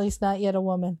girl. He's not yet a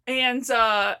woman. And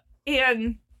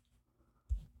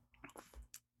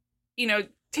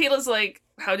Taylor's like,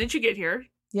 how did you get here?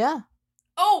 Yeah.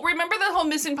 Oh, remember that whole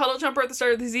missing puddle jumper at the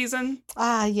start of the season?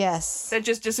 Yes. That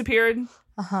just disappeared?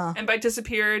 Uh-huh. And by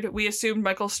disappeared, we assumed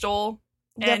Michael stole.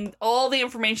 Yep. And all the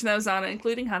information that was on it,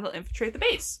 including how to infiltrate the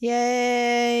base.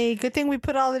 Yay. Good thing we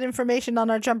put all that information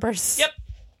on our jumpers. Yep.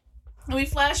 And we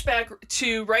flash back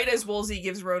to right as Woolsey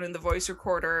gives Ronan the voice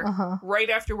recorder. Uh-huh. Right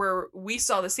after where we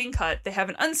saw the scene cut, they have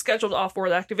an unscheduled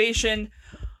off-world activation.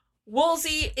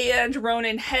 Woolsey and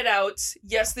Ronan head out.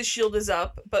 Yes, the shield is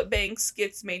up, but Banks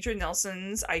gets Major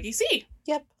Nelson's IDC.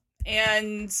 Yep.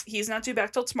 And he's not due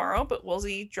back till tomorrow, but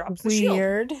Woolsey drops the shield.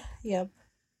 Weird. Yep.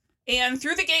 And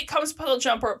through the gate comes Puddle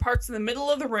Jumper. It parks in the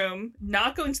middle of the room,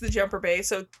 not going to the jumper bay,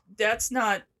 so that's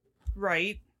not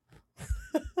right.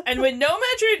 And when no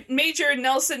Major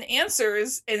Nelson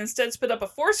answers and instead spit up a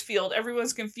force field,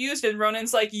 everyone's confused, and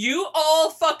Ronan's like, you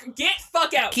all get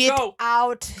out. Get Go.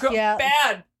 out. Go. Yeah.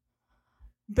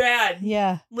 Bad.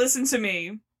 Yeah. Listen to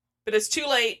me. But it's too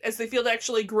late as the field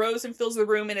actually grows and fills the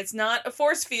room, and it's not a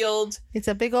force field. It's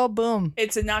a big old boom.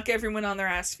 It's a knock everyone on their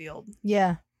ass field.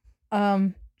 Yeah.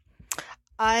 I'm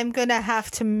gonna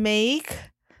have to make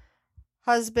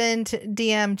husband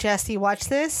DM Jesse watch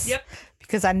this. Yep.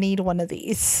 Because I need one of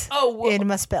these. Oh, well, in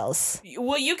my spells.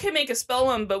 Well, you can make a spell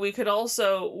one, but we could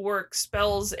also work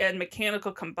spells and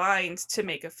mechanical combined to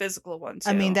make a physical one too.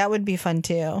 I mean, that would be fun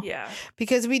too. Yeah.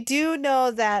 Because we do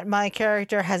know that my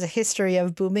character has a history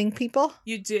of booming people.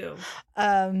 You do.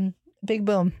 Big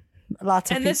boom.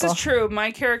 Lots of people. And this is true.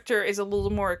 My character is a little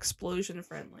more explosion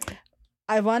friendly.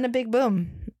 I want a big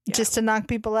boom just to knock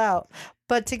people out.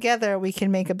 But together we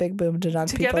can make a big boom to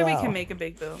knock people out. Together we can make a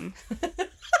big boom.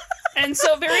 And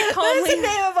so very calmly... That's the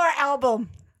name of our album.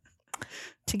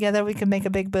 Together we can make a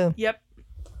big boom. Yep.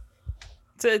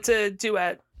 It's a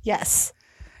duet. Yes.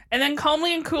 And then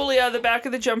calmly and coolly out of the back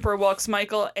of the jumper walks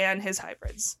Michael and his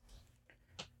hybrids.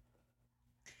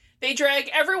 They drag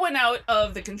everyone out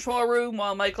of the control room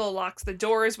while Michael locks the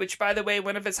doors, which, by the way,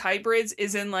 one of his hybrids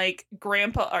is in, like,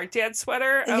 Grandpa Art Dad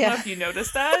sweater. I don't know if you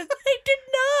noticed that. I did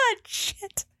not.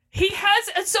 Shit. He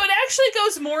has, so it actually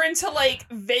goes more into, like,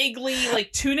 vaguely,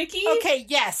 like, tunicky. Okay,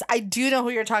 yes, I do know who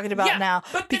you're talking about now.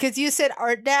 Because you said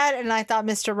Art Dad, and I thought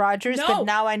Mr. Rogers, but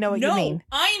now I know what you mean.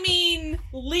 I mean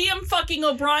Liam fucking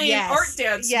O'Brien Art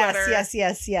Dad sweater.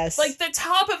 Yes. Like, the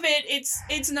top of it,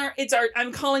 it's Art,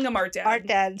 I'm calling him Art Dad. Art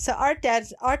Dad. So Art Dad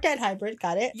hybrid,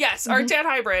 got it. Yes, Art Dad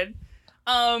hybrid.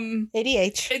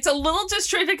 ADH. It's a little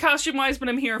disjointed costume-wise, but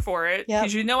I'm here for it.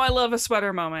 Because you know I love a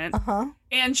sweater moment. Uh-huh.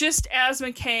 And just as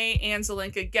McKay and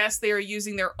Zelenka guess, they are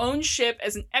using their own ship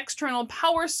as an external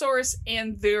power source,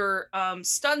 and their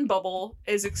stun bubble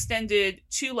is extended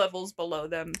 2 levels below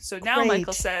them. So now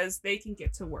Michael says they can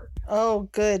get to work. Oh,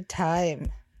 good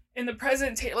time. In the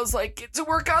present, Taylor's like, get to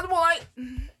work on what?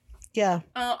 Yeah.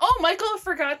 Michael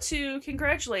forgot to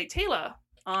congratulate Taylor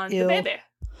on the baby.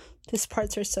 These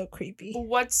parts are so creepy.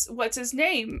 What's his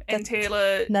name? And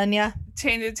Taylor... Nanya.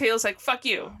 Taylor's like, fuck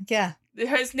you. Yeah.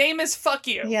 His name is Fuck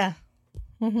You. Yeah.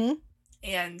 Mm-hmm.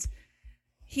 And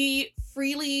he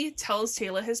freely tells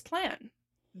Tayla his plan.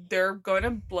 They're going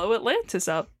to blow Atlantis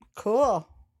up. Cool.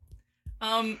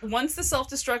 Once the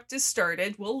self-destruct is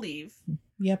started, we'll leave.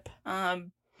 Yep.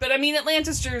 But I mean,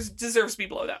 Atlantis deserves to be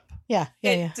blown up. Yeah.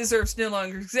 It deserves to no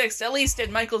longer exist, at least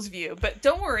in Michael's view. But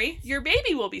don't worry, your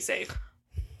baby will be safe.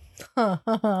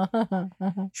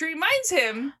 She reminds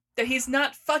him that he's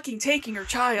not fucking taking her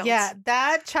child. Yeah,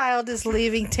 that child is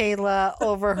leaving Tayla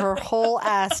over her whole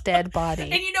ass dead body.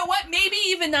 And you know what? Maybe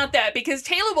even not that, because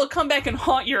Tayla will come back and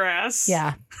haunt your ass.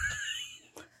 Yeah.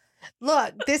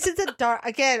 Look, this is a dark...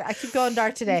 Again, I keep going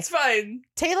dark today. It's fine.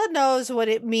 Tayla knows what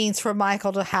it means for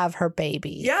Michael to have her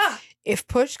baby. Yeah. If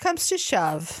push comes to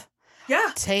shove,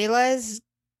 Tayla is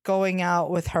going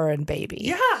out with her and baby.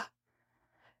 Yeah.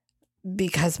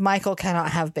 Because Michael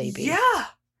cannot have baby. Yeah.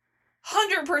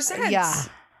 100%. Yeah.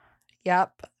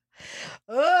 Yep.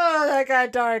 Oh, that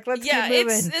got dark. Let's keep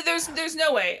moving. There's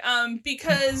no way.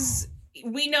 Because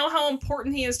we know how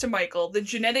important he is to Michael. The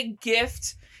genetic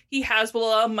gift he has will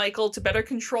allow Michael to better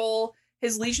control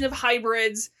his legion of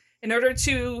hybrids in order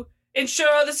to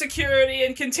ensure the security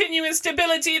and continuous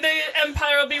stability. The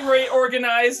Empire will be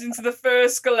reorganized into the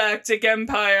First Galactic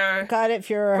Empire. Got it,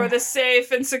 Fuhrer. For the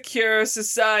safe and secure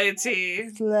society.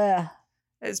 Blech.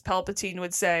 As Palpatine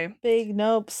would say. Big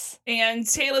nopes. And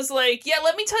Tayla's like, yeah,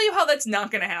 let me tell you how that's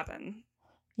not going to happen.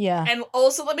 Yeah. And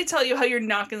also let me tell you how you're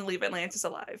not going to leave Atlantis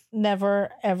alive.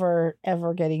 Never, ever,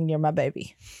 ever getting near my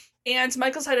baby. And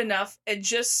Michael's had enough and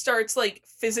just starts, like,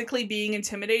 physically being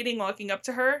intimidating, walking up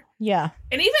to her. Yeah.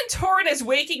 And even Torrin is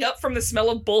waking up from the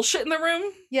smell of bullshit in the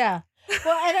room. Yeah.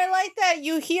 Well, and I like that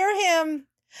you hear him,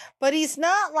 but he's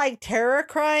not, like, terror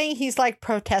crying. He's, like,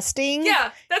 protesting.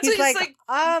 Yeah, that's he's what he's like.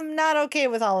 I'm not okay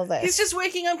with all of this. He's just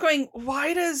waking up going,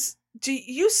 do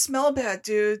you smell bad,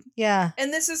 dude? Yeah.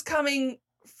 And this is coming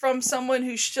from someone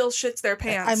who still shits their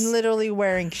pants. I'm literally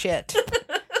wearing shit.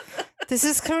 This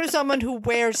is from someone who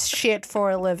wears shit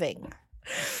for a living.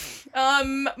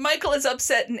 Michael is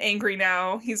upset and angry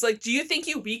now. He's like, do you think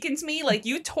you weakened me? Like,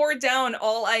 you tore down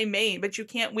all I made, but you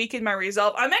can't weaken my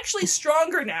resolve. I'm actually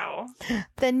stronger now.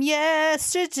 Than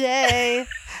yesterday.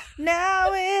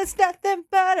 Now it's nothing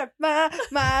but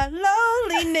my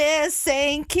loneliness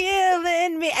ain't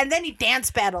killing me. And then he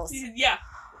dance battles. Yeah.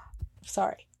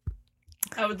 Sorry.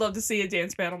 I would love to see a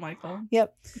dance battle, Michael.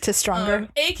 Yep, to stronger.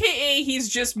 AKA, he's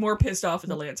just more pissed off at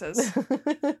Atlantis.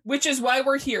 Which is why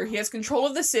we're here. He has control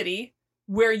of the city,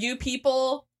 where you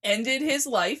people ended his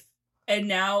life, and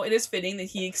now it is fitting that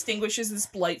he extinguishes this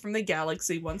blight from the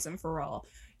galaxy once and for all.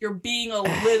 You're being a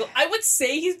little... I would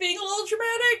say he's being a little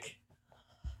dramatic.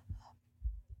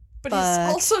 But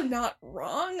he's also not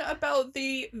wrong about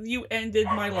you ended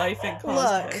my life and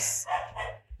caused this.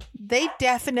 They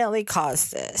definitely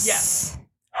caused this. Yes.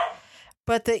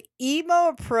 But the emo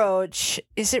approach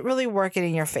isn't really working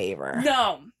in your favor.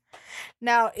 No.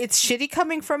 Now, it's shitty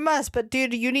coming from us, but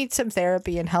dude, you need some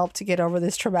therapy and help to get over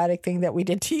this traumatic thing that we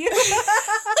did to you. It's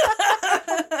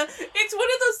one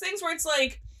of those things where it's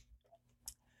like,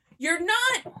 you're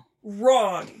not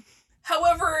wrong.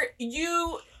 However,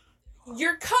 you are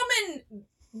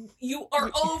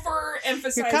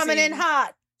overemphasizing. You're coming in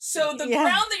hot. So the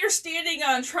ground that you're standing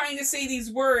on trying to say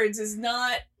these words is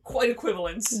not quite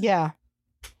equivalent. Yeah.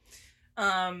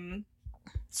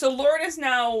 So Lauren is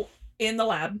now in the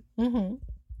lab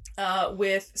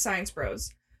with Science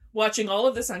Bros, watching all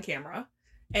of this on camera.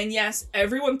 And yes,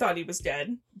 everyone thought he was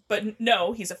dead, but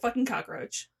no, he's a fucking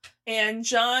cockroach. And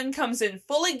John comes in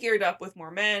fully geared up with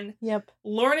more men. Yep.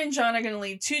 Lauren and John are going to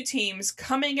lead two teams,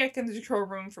 coming at the control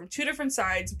room from two different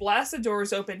sides, blast the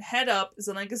doors open, head up.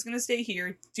 Zelenka's going to stay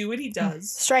here, do what he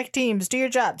does. Strike teams, do your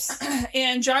jobs.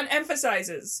 And John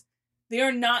emphasizes, they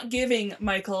are not giving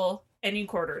Michael any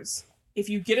quarters. If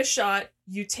you get a shot,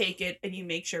 you take it and you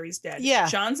make sure he's dead. Yeah.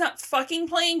 John's not fucking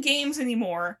playing games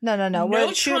anymore. No.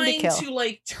 No trying to,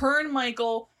 like, turn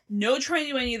Michael. No trying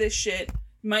to do any of this shit.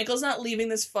 Michael's not leaving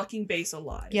this fucking base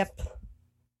alive. Yep.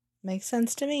 Makes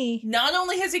sense to me. Not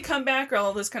only has he come back or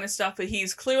all this kind of stuff, but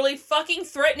he's clearly fucking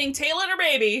threatening Tayla and her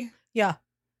baby. Yeah.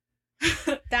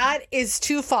 That is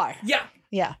too far. Yeah.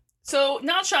 Yeah. So,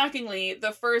 not shockingly,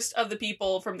 the first of the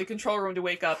people from the control room to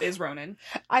wake up is Ronan.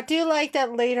 I do like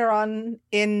that later on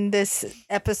in this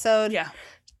episode. Yeah.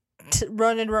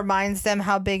 Ronan reminds them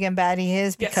how big and bad he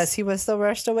is because he was the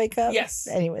first to wake up. Yes.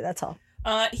 Anyway, that's all.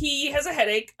 He has a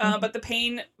headache, but the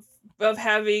pain of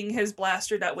having his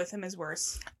blaster dealt with him is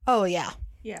worse. Oh, yeah.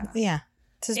 Yeah. Yeah.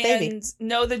 It's his baby. And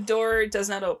no, the door does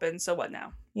not open, so what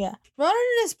now? Yeah. Ronan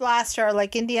and his blaster are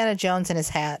like Indiana Jones and his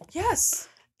hat. Yes.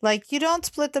 Like, you don't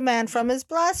split the man from his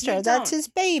blaster. That's his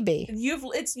baby.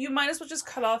 You might as well just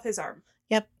cut off his arm.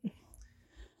 Yep.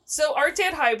 So Art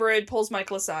Dad Hybrid pulls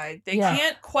Michael aside. They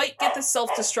can't quite get the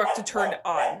self-destruct to turn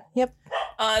on. Yep.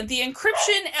 The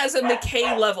encryption as a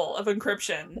McKay level of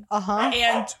encryption. Uh-huh.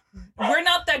 And we're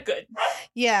not that good.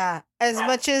 Yeah. As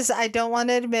much as I don't want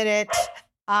to admit it,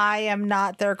 I am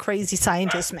not their crazy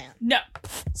scientist man. No.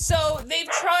 So they've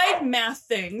tried math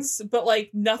things, but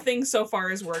like nothing so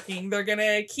far is working. They're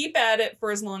gonna keep at it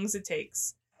for as long as it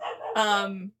takes.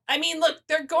 I mean, look,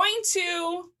 they're going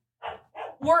to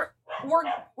they're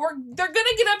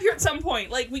gonna get up here at some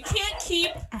point. Like, we can't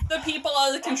keep the people out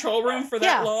of the control room for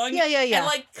that long. Yeah. And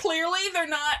like, clearly they're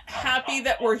not happy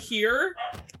that we're here.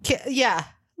 Yeah.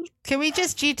 Can we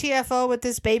just GTFO with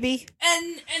this baby?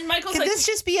 And Michael's Can this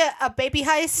just be a baby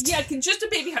heist? Yeah, just a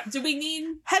baby heist. Do we need...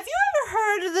 Have you ever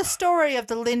heard of the story of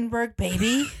the Lindbergh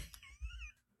baby?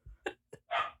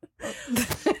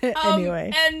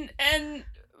 Anyway. And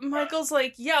Michael's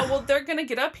like, yeah, well, they're going to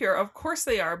get up here. Of course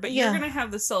they are. But you're going to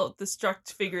have the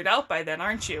self-destruct figured out by then,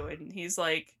 aren't you? And he's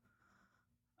like,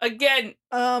 again,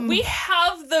 we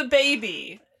have the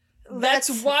baby.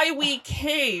 That's why we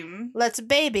came. Let's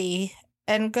baby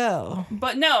and go.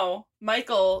 But no,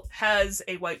 Michael has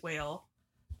a white whale.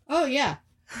 Oh, yeah.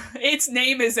 Its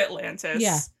name is Atlantis.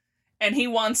 Yeah. And he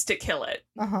wants to kill it.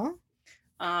 Uh-huh.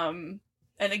 And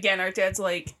again, our dad's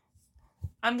like,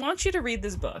 I want you to read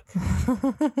this book.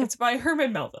 It's by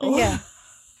Herman Melville. Yeah.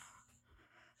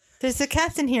 There's a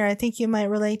captain here I think you might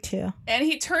relate to. And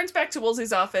he turns back to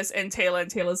Woolsey's office and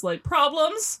Taylor's like,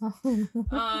 problems?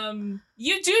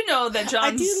 You do know that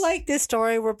John's... I do like this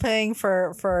story we're playing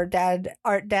for Art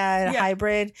Dad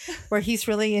Hybrid, where he's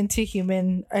really into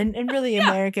human and really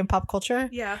American pop culture.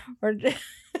 Yeah. Or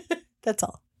that's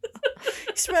all.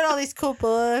 He's read all these cool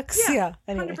books. Yeah.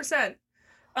 Anyway.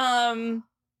 100%.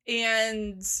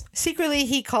 And secretly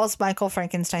he calls Michael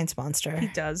Frankenstein's monster. He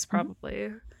does,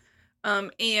 probably.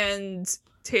 And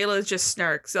Taylor just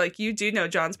snarks, like, you do know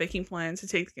John's making plans to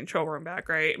take the control room back,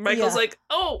 right? Michael's like,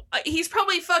 oh, he's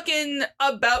probably fucking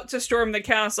about to storm the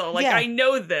castle. Like, I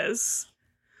know this.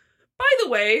 By the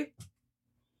way,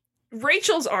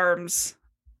 Rachel's arms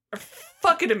are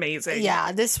fucking amazing.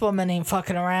 Yeah, this woman ain't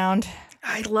fucking around.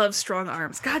 I love strong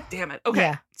arms. God damn it. Okay.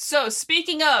 Yeah. So,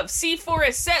 speaking of, C4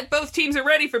 is set. Both teams are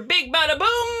ready for Big Bada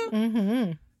Boom.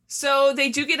 Mm-hmm. So, they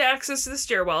do get access to the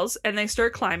stairwells, and they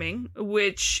start climbing,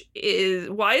 which is...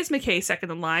 Why is McKay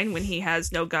second in line when he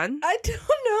has no gun? I don't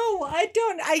know.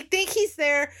 I think he's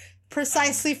there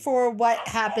precisely for what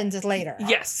happens later.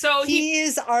 Yes. So he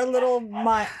is our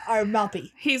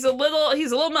Malpy. He's a little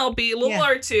Malpy, a little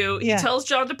R2. He tells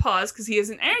John to pause because he has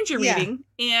an energy reading,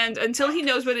 and until he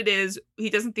knows what it is, he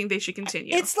doesn't think they should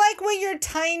continue. It's like when your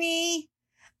tiny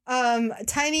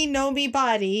Nomi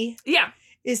body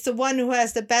is the one who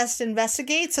has the best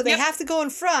investigate, so they have to go in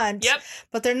front. Yep.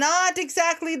 But they're not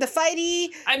exactly the fighty.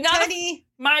 I'm not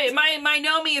my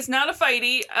Nomi is not a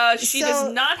fighty. She has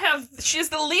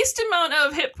the least amount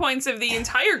of hit points of the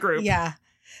entire group. Yeah.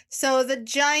 So the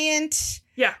giant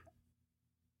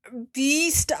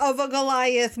beast of a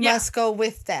Goliath must go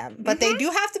with them. But they do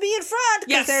have to be in front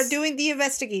because they're doing the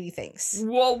investigating things.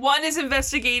 Well, one is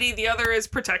investigating, the other is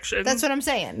protection. That's what I'm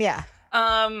saying. Yeah.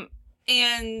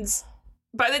 And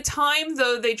by the time,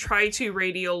 though, they try to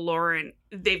radio Lauren,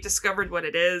 they've discovered what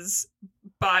it is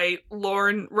by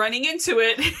Lauren running into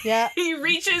it. Yeah. He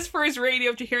reaches for his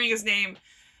radio after hearing his name,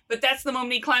 but that's the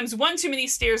moment he climbs one too many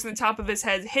stairs on the top of his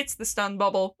head, hits the stun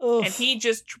bubble, and he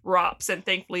just drops, and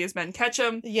thankfully his men catch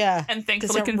him. Yeah. And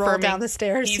thankfully confirming down the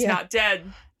stairs. He's not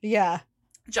dead. Yeah.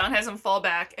 John has him fall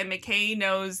back, and McKay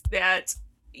knows that,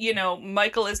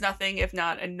 Michael is nothing if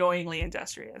not annoyingly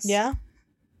industrious. Yeah.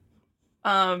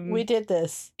 We did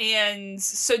this. And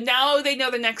so now they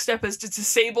know the next step is to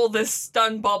disable this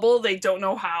stun bubble. They don't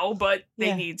know how, but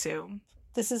they need to.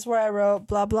 This is where I wrote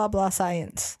blah, blah, blah,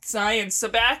 science. Science. So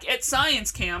back at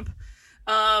science camp,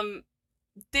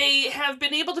 they have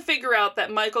been able to figure out that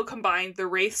Michael combined the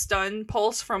Wraith stun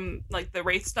pulse from, like, the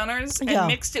Wraith stunners and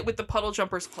mixed it with the Puddle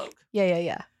Jumper's cloak.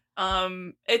 Yeah.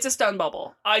 It's a stun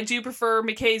bubble. I do prefer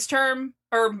McKay's term,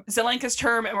 or Zelenka's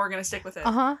term, and we're going to stick with it.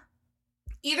 Uh-huh.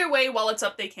 Either way, while it's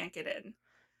up, they can't get in.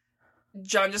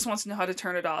 John just wants to know how to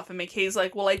turn it off. And McKay's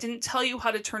like, well, I didn't tell you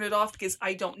how to turn it off because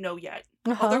I don't know yet.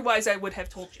 Otherwise, I would have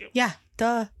told you. Yeah,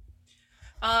 duh.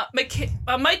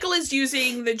 Michael is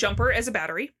using the jumper as a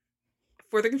battery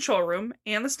for the control room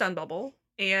and the stun bubble.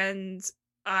 And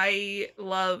I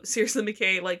love, seriously,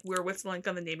 McKay, like, we're with Link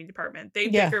on the naming department. They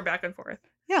bicker back and forth.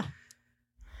 Yeah.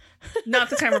 Not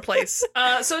the time or place.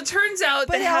 So it turns out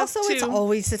but it's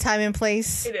always the time and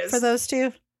place for those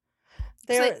two.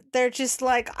 They're just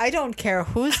like, I don't care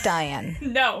who's dying.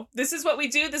 No, this is what we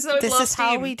do. This is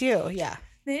how we do. Yeah.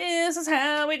 This is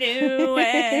how we do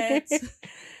it.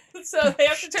 So they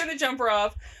have to turn the jumper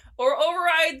off or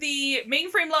override the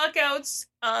mainframe lockouts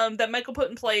that Michael put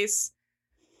in place.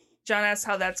 John asks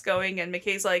how that's going, and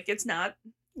McKay's like, it's not.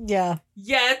 Yeah.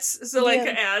 Yet.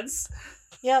 Zelenka adds.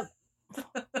 Yep.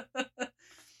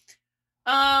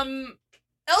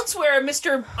 Elsewhere,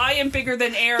 Mr. I am bigger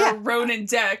than air, Yeah. Ronan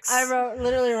Dex. I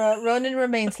literally wrote, Ronan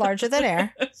remains larger than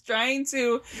air. is trying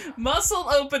to muscle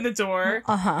open the door.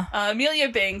 Uh-huh. Amelia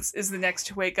Banks is the next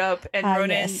to wake up, and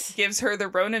Ronan gives her the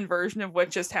Ronan version of what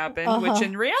just happened, which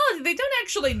in reality, they don't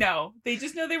actually know. They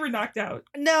just know they were knocked out.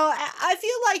 No, I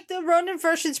feel like the Ronan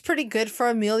version's pretty good for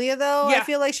Amelia, though. Yeah. I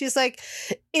feel like she's like,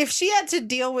 if she had to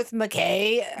deal with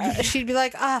McKay, she'd be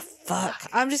like, fuck.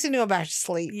 I'm just going to go back to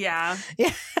sleep. Yeah.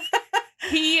 Yeah.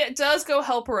 He does go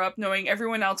help her up, knowing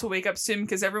everyone else will wake up soon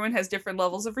because everyone has different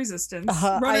levels of resistance.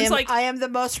 I am the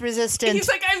most resistant. He's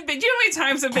like, do you know how many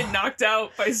times I've been knocked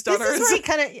out by stunners? This is where he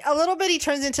kind of, a little bit, he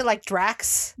turns into like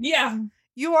Drax. Yeah.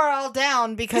 You are all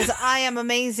down because I am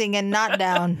amazing and not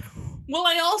down. Well,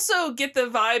 I also get the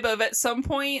vibe of at some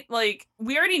point, like,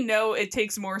 we already know it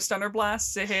takes more stunner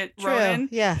blasts to hit Ronan.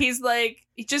 Yeah. He's like,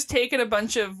 just taken a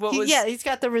bunch of Yeah, he's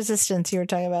got the resistance you were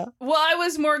talking about. Well, I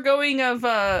was more going of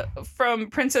from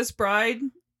Princess Bride,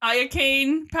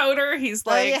 iocane powder. He's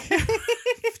like,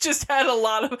 just had a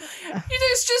lot of.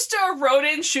 It's just a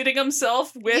Ronan shooting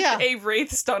himself with a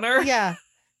Wraith stunner. Yeah,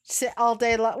 sit all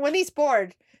day long when he's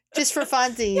bored, just for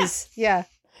funsies. Yeah.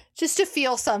 Just to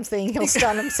feel something, he'll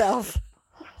stun himself.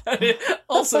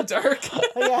 Also dark.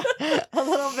 Yeah, a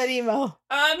little bit emo.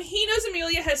 He knows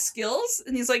Amelia has skills,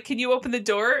 and he's like, "Can you open the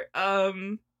door?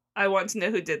 I want to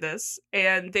know who did this."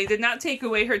 And they did not take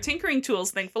away her tinkering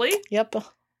tools, thankfully. Yep.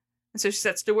 And so she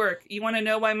sets to work. You want to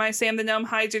know why my Sam the Gnome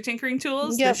hides her tinkering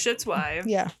tools? Yep. This shit's why.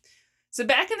 Yeah. So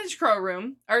back in the control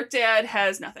room, Art Dad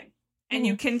has nothing, and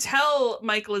you can tell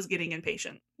Michael is getting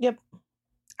impatient. Yep.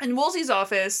 In Woolsey's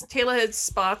office, Taylor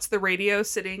spots the radio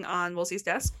sitting on Woolsey's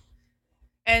desk.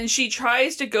 And she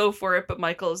tries to go for it, but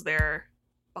Michael is there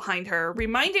behind her,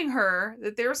 reminding her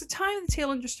that there was a time that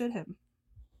Taylor understood him.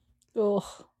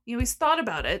 Oh. You know, he's thought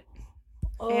about it.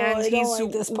 And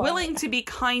he's willing to be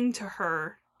kind to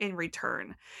her in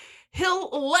return. He'll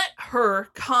let her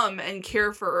come and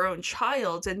care for her own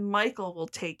child, and Michael will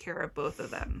take care of both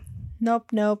of them. Nope.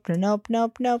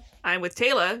 I'm with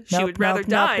Taylor. She would rather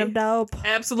die. Nope.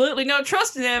 Absolutely no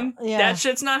trust in him. Yeah. That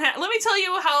shit's not let me tell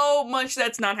you how much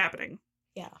that's not happening.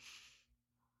 Yeah.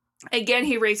 Again,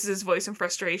 he raises his voice in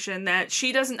frustration that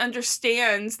she doesn't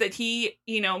understand that he,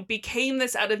 became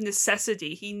this out of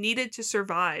necessity. He needed to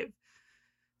survive.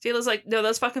 Taylor's like, no,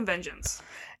 that's fucking vengeance.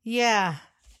 Yeah.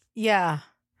 Yeah.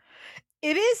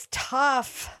 It is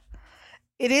tough.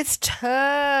 It is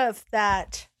tough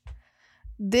that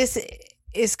this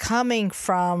is coming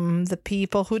from the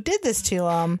people who did this to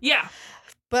him. Yeah.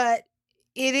 But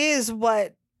it is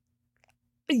what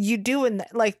you do, and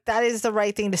that is the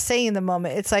right thing to say in the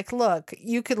moment. It's like, look,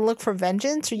 you can look for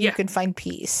vengeance or you can find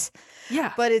peace.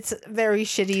 Yeah. But it's very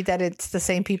shitty that it's the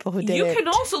same people who did it. You can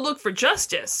also look for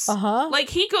justice. Uh-huh. Like,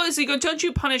 he goes, don't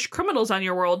you punish criminals on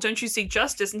your world? Don't you seek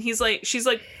justice? And she's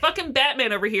like, fucking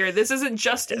Batman over here. This isn't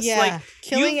justice. Yeah. Like,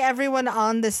 killing everyone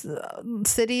on this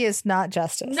city is not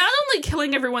justice. Not only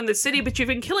killing everyone in the city, but you've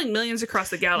been killing millions across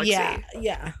the galaxy.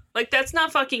 Yeah. Like, that's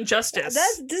not fucking justice.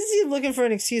 This is you looking for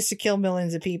an excuse to kill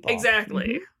millions of people.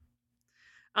 Exactly.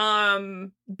 Mm-hmm.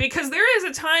 Because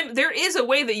there is a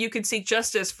way that you could seek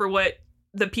justice for what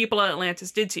the people on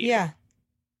Atlantis did to you. Yeah.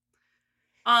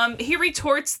 He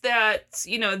retorts that,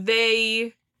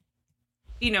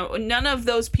 none of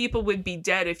those people would be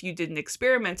dead if you didn't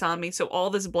experiment on me, so all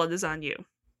this blood is on you.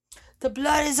 The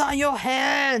blood is on your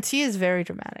hands. He is very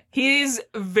dramatic. He's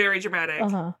very dramatic.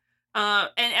 Uh-huh.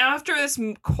 And after this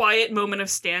quiet moment of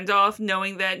standoff,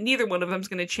 knowing that neither one of them is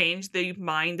going to change the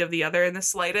mind of the other in the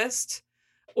slightest,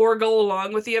 or go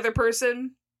along with the other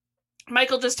person,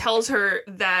 Michael just tells her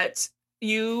that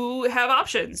you have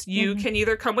options. You can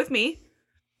either come with me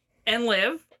and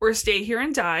live, or stay here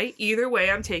and die. Either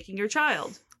way, I'm taking your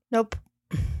child. Nope.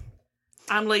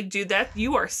 I'm like, dude,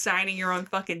 you are signing your own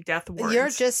fucking death warrant. You're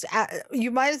just, you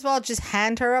might as well just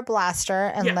hand her a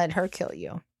blaster and let her kill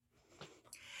you.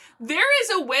 There is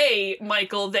a way,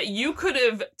 Michael, that you could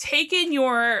have taken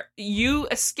you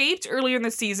escaped earlier in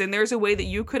the season. There's a way that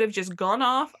you could have just gone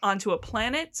off onto a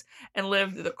planet and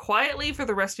lived quietly for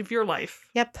the rest of your life.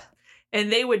 Yep.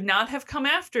 And they would not have come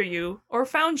after you or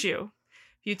found you.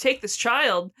 If you take this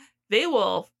child, they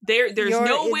will. There's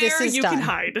nowhere you can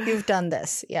hide. You've done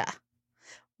this. Yeah.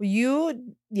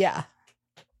 In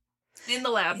the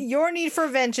lab. Your need for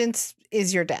vengeance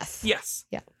is your death. Yes.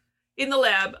 Yeah. in the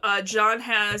lab, John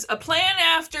has a plan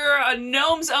after a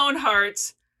gnome's own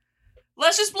heart.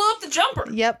 Let's just blow up the jumper.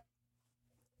 Yep.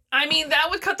 I mean, that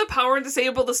would cut the power and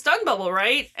disable the stun bubble,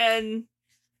 right? And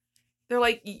they're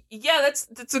like, yeah,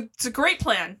 it's a great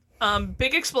plan.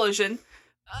 Big explosion.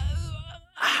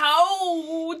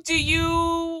 How do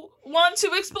you want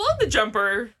to explode the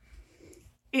jumper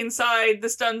inside the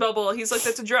stun bubble? He's like,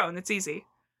 that's a drone. It's easy.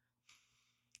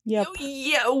 Yep.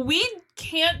 Yeah, we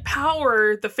can't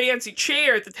power the fancy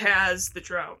chair that has the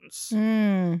drones.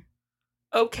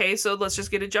 Okay, so let's just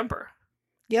get a jumper.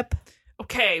 Yep.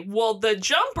 Okay, well, the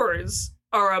jumpers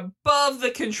are above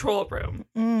the control room.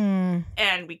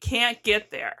 And we can't get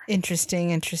there.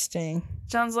 Interesting.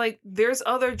 John's like, there's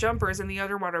other jumpers in the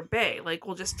underwater bay. Like,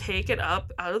 we'll just take it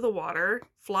up out of the water,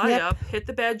 fly up, hit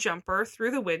the bad jumper,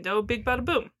 through the window, big bada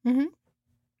boom.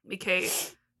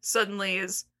 McKay suddenly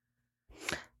is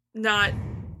not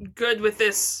good with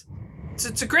this.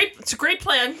 It's a great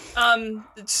plan.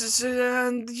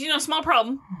 Small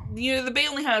problem. The bay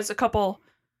only has a couple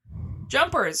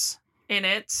jumpers in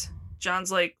it.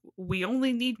 John's like, we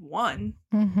only need one.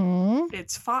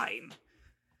 It's fine.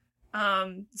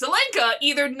 Zelenka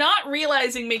either not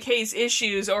realizing McKay's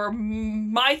issues or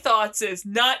my thoughts is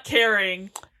not caring.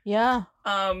 Yeah.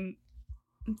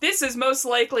 This is most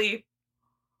likely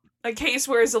a case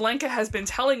where Zelenka has been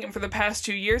telling him for the past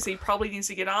 2 years he probably needs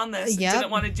to get on this. Yep.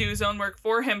 Didn't want to do his own work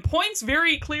for him. Points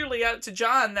very clearly out to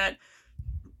John that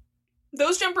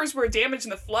those jumpers were damaged in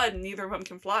the flood and neither of them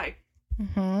can fly.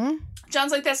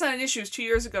 John's like, that's not an issue. It was 2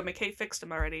 years ago. McKay fixed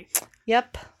them already.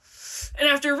 Yep. And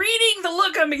after reading the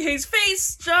look on McKay's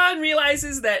face, John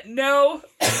realizes that no.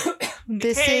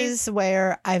 This is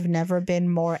where I've never been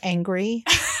more angry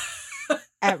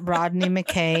at Rodney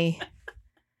McKay.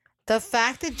 The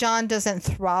fact that John doesn't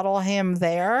throttle him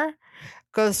there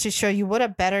goes to show you what a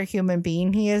better human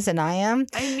being he is than I am.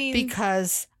 I mean,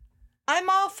 because I'm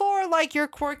all for like your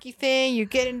quirky thing, you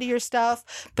get into your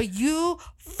stuff, but you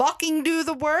fucking do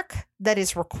the work that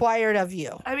is required of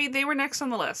you. I mean, they were next on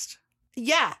the list.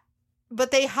 Yeah.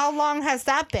 But how long has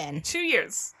that been? 2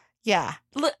 years. Yeah.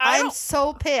 Look, I'm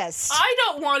so pissed. I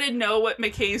don't want to know what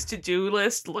McKay's to-do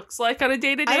list looks like on a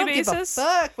day-to-day basis. I don't give a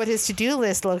fuck what his to-do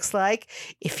list looks like.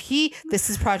 This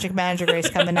is Project Manager Grace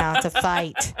coming out to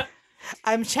fight.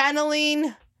 I'm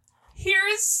channeling.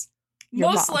 Here's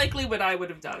most likely what I would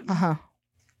have done.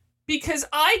 Because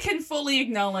I can fully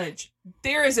acknowledge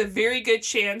there is a very good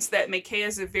chance that McKay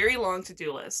has a very long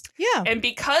to-do list. Yeah. And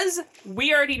because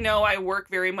we already know I work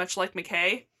very much like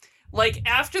McKay, like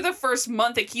after the first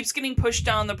month, it keeps getting pushed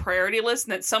down the priority list.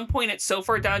 And at some point, it's so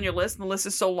far down your list and the list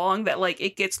is so long that like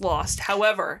it gets lost.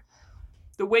 However,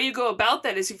 the way you go about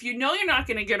that is if you know you're not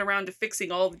going to get around to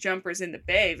fixing all the jumpers in the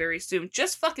bay very soon,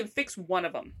 just fucking fix one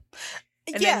of them.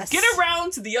 And then get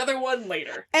around to the other one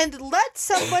later. And let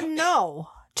someone know.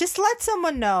 Just let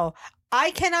someone know.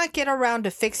 I cannot get around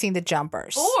to fixing the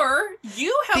jumpers. Or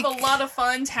you have a lot of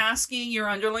fun tasking your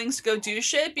underlings to go do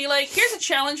shit. Be like, here's a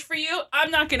challenge for you. I'm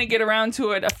not going to get around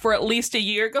to it for at least a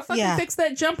year. Go fucking fix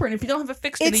that jumper. And if you don't have it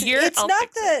fixed in a year, I'll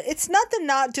fix it. It's not the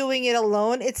not doing it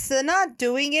alone. It's the not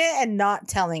doing it and not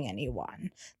telling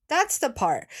anyone. That's the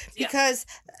part. Because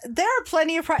there are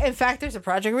plenty of... in fact, there's a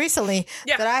project recently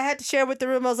that I had to share with the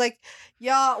room. I was like,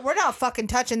 y'all, we're not fucking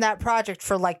touching that project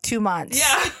for like 2 months.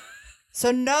 Yeah. So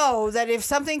know that if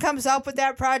something comes up with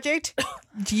that project,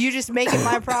 you just make it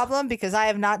my problem because I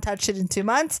have not touched it in 2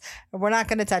 months and we're not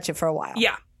going to touch it for a while.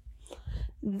 Yeah.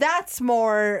 That's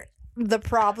more the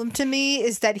problem to me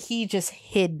is that he just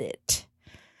hid it.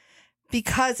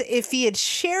 Because if he had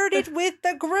shared it with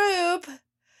the group,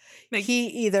 he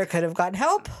either could have gotten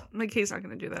help. McKay's not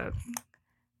going to do that.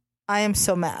 I am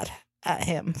so mad at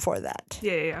him for that.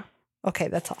 Yeah. Okay,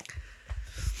 that's all.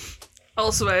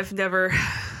 Also, I've never,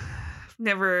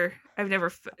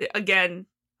 again,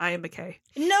 I am McKay.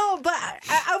 No, but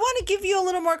I want to give you a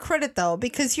little more credit, though,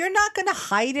 because you're not going to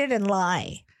hide it and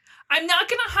lie. I'm not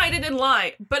going to hide it and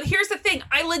lie. But here's the thing.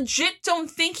 I legit don't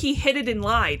think he hid it and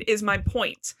lied, is my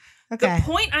point. Okay. The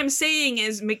point I'm saying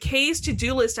is McKay's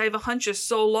to-do list, I have a hunch, is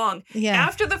so long. Yeah.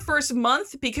 After the first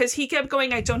month, because he kept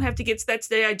going, I don't have to get to that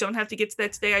today, I don't have to get to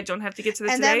that today, I don't have to get to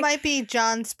that today. And that might be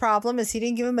John's problem, is he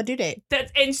didn't give him a due date.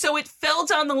 And so it fell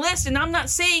down the list, and I'm not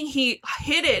saying he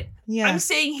hid it. Yeah. I'm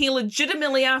saying he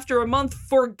legitimately, after a month,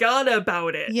 forgot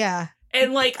about it. Yeah.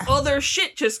 And, like, other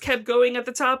shit just kept going at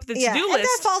the top of the to-do list. And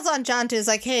that falls on John, too. It's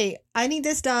like, hey, I need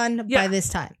this done by this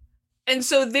time. And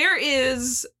so there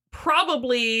is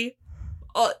probably...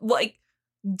 like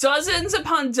dozens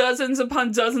upon dozens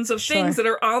upon dozens of things that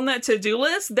are on that to-do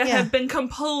list that have been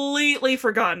completely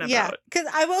forgotten about. Yeah, because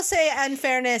I will say, in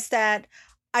fairness, that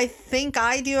I think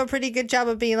I do a pretty good job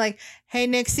of being like, hey,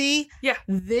 Nixie, yeah,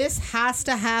 this has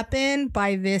to happen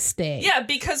by this day. Yeah,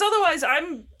 because otherwise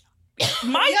I'm...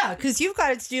 Yeah, because you've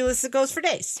got a to-do list that goes for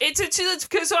days.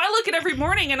 So I look at every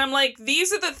morning and I'm like,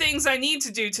 these are the things I need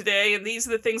to do today, and these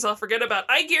are the things I'll forget about.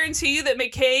 I guarantee you that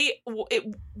McKay,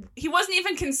 he wasn't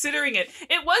even considering it.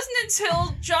 It wasn't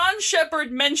until John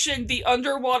Shepard mentioned the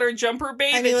underwater jumper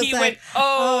bay And that he like, went,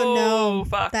 oh no,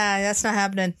 fuck. That's not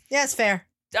happening. Yeah, it's fair.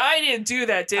 I didn't do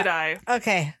that, did I?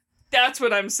 Okay. That's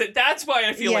what I'm saying. That's why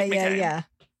I feel like McKay. Yeah.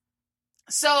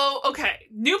 So, okay,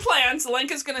 new plans.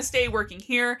 Lenka's going to stay working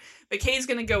here. McKay's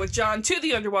going to go with John to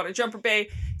the underwater jumper bay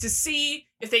to see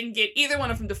if they can get either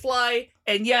one of them to fly.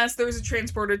 And yes, there's a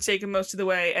transporter taking most of the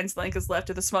way, and Zelenka's left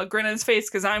with a smug grin on his face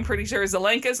because I'm pretty sure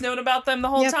Zelenka's known about them the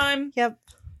whole time. Yep.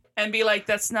 And be like,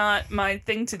 that's not my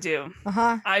thing to do.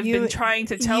 Uh-huh. I've been trying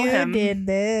to tell him. You did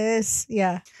this.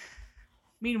 Yeah.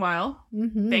 Meanwhile,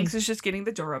 Banks is just getting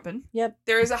the door open. Yep.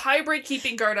 There is a hybrid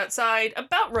keeping guard outside,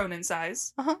 about Ronan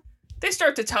size. Uh-huh. They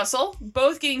start to tussle,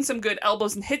 both getting some good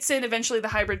elbows and hits in. Eventually, the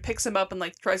hybrid picks him up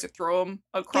and tries to throw him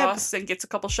across and gets a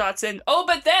couple shots in. Oh,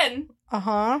 but then,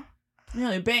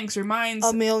 Banks reminds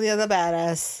Amelia the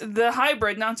badass, the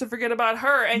hybrid, not to forget about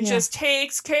her, and just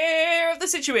takes care of the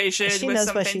situation with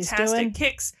some fantastic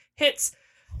kicks, hits,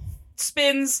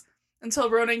 spins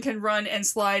until Ronan can run and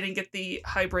slide and get the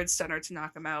hybrid stunner to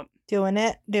knock him out. Doing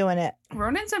it.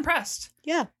 Ronan's impressed.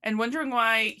 Yeah. And wondering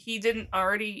why he didn't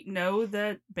already know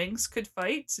that Banks could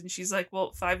fight. And she's like,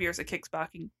 well, 5 years of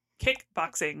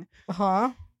kickboxing.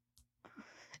 Uh-huh.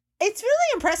 It's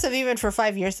really impressive even for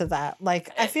 5 years of that.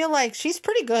 I feel like she's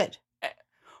pretty good.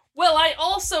 Well, I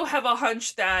also have a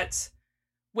hunch that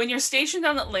when you're stationed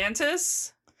on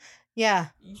Atlantis... Yeah.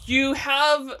 You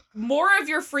have more of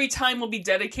your free time will be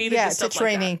dedicated to stuff to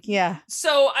training. Like that. Yeah.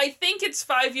 So I think it's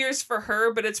 5 years for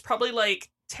her, but it's probably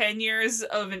 10 years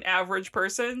of an average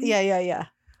person. Yeah.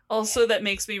 Also, that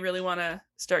makes me really want to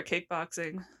start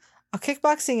kickboxing.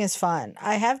 Kickboxing is fun.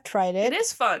 I have tried it. It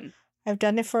is fun. I've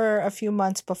done it for a few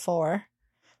months before,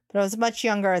 but I was much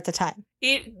younger at the time.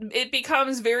 It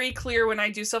becomes very clear when I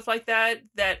do stuff like that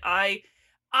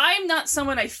I'm not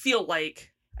someone I feel like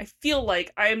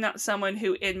I am not someone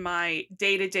who in my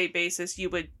day-to-day basis you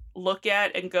would look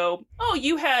at and go, oh,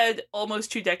 you had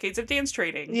almost 2 decades of dance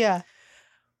training. Yeah.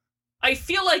 I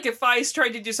feel like if I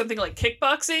tried to do something like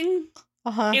kickboxing,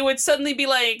 it would suddenly be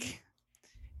like,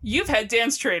 you've had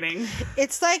dance training.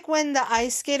 It's like when the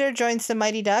ice skater joins the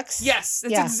Mighty Ducks. Yes,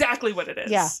 that's exactly what it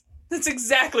is. Yeah. That's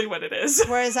exactly what it is.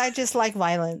 Whereas I just like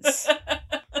violence.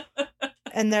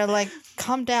 And they're like,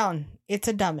 calm down. It's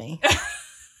a dummy.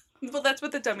 Well, that's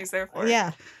what the dummy's there for.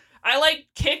 Yeah. I like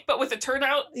kick, but with a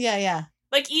turnout. Yeah.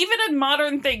 Even in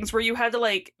modern things where you had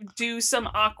to do some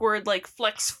awkward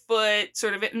flex foot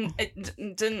sort of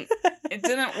it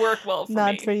didn't work well for me.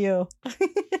 Not for you.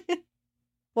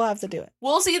 We'll have to do it.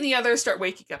 Woolsey and the others start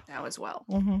waking up now as well.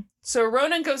 Mm-hmm. So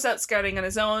Ronan goes out scouting on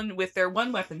his own with their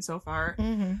one weapon so far,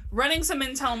 running some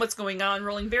intel on what's going on,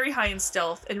 rolling very high in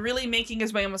stealth, and really making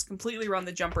his way almost completely around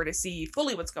the jumper to see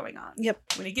fully what's going on. Yep.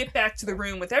 When he get back to the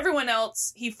room with everyone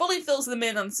else, he fully fills them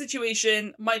in on the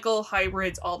situation, Michael,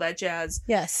 hybrids, all that jazz.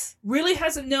 Yes. Really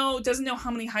doesn't know how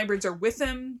many hybrids are with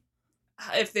him,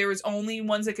 if there was only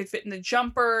ones that could fit in the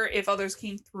jumper, if others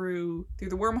came through the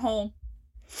wormhole.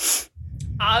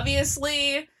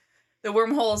 Obviously, the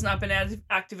wormhole has not been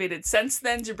activated since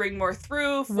then to bring more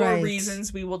through for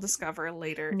reasons we will discover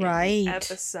later in the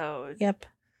episode. Yep.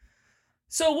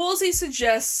 So Woolsey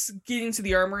suggests getting to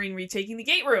the armory and retaking the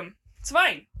gate room. It's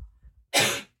fine.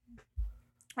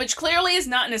 Which clearly is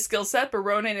not in his skill set, but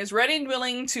Ronan is ready and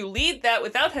willing to lead that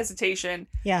without hesitation.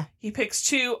 Yeah. He picks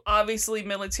 2, obviously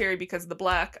military because of the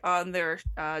black on their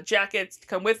jackets, to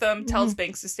come with them, tells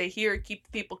Banks to stay here, keep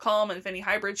the people calm, and if any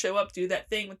hybrids show up, do that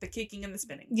thing with the kicking and the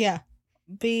spinning. Yeah.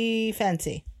 Be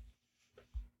fancy.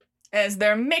 As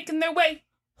they're making their way,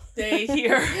 they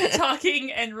hear talking,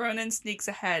 and Ronan sneaks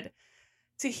ahead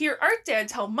to hear Art Dad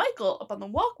tell Michael up on the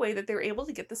walkway that they were able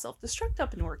to get the self-destruct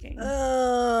up and working.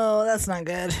 Oh, that's not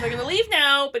good. They're going to leave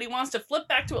now, but he wants to flip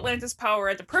back to Atlantis power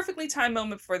at the perfectly timed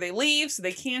moment before they leave, so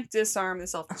they can't disarm the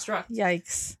self-destruct.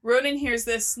 Yikes. Ronan hears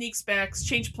this, sneaks back,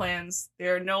 change plans.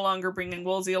 They're no longer bringing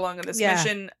Woolsey along on this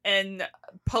mission, and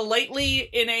politely,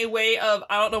 in a way of,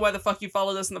 I don't know why the fuck you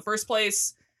followed us in the first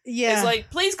place, is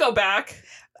like, please go back.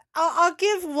 I'll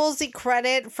give Woolsey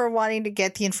credit for wanting to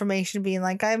get the information, being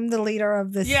like, I'm the leader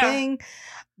of this thing.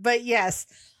 But yes,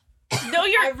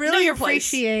 I really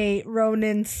appreciate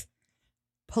Ronan's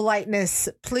politeness.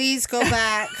 Please go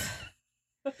back.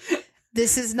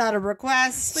 This is not a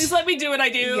request. Please let me do what I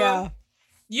do. Yeah.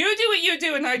 You do what you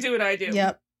do, and I do what I do.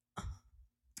 Yep.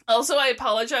 Also, I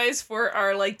apologize for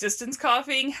our like distance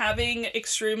coughing. Having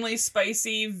extremely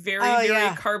spicy,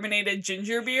 very carbonated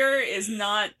ginger beer is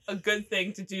not a good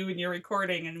thing to do when you're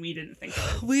recording, and we didn't think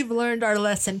of it. We've learned our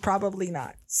lesson. Probably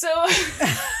not. So,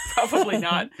 probably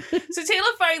not. So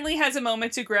Taylor finally has a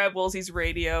moment to grab Woolsey's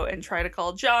radio and try to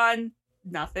call John.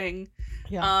 Nothing.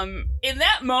 Yeah. In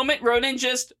that moment, Ronan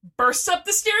just bursts up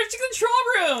the stairs to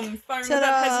control room, firing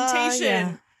without hesitation.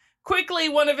 Yeah. Quickly,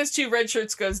 one of his 2 red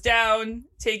shirts goes down,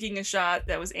 taking a shot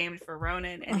that was aimed for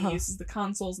Ronan, and he uses the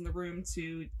consoles in the room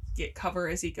to get cover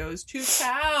as he goes to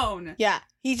town. Yeah,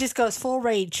 he just goes full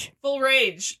rage. Full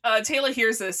rage. Taylor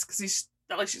hears this because he's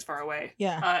not like she's far away.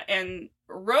 Yeah. And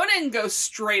Ronan goes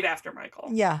straight after Michael.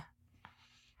 Yeah.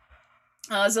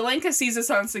 Zelenka sees us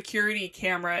on security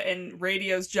camera and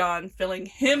radios John, filling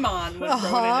him on what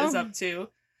Ronan is up to,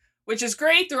 which is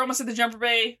great. They're almost at the jumper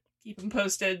bay. Keep him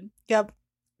posted. Yep.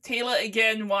 Taylor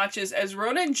again watches as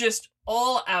Ronan just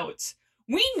all out.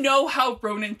 We know how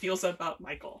Ronan feels about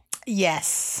Michael.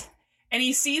 Yes. And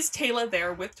he sees Taylor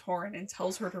there with Torrin and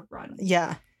tells her to run.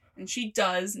 Yeah. And she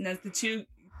does, and as the two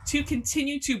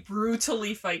continue to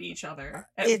brutally fight each other.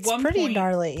 It's one pretty point,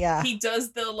 gnarly, yeah. He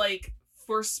does the, like,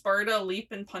 for Sparta leap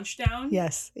and punch down.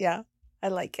 Yes, yeah. I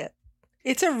like it.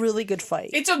 It's a really good fight.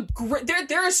 It's a great...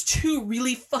 There's 2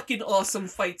 really fucking awesome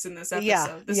fights in this episode.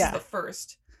 Yeah, this is the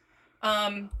first.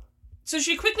 So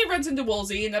she quickly runs into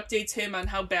Woolsey and updates him on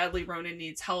how badly Ronan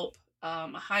needs help. A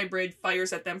hybrid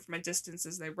fires at them from a distance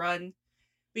as they run.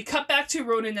 We cut back to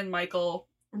Ronan and Michael.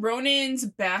 Ronan's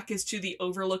back is to the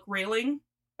overlook railing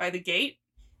by the gate.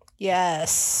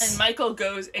 Yes. And Michael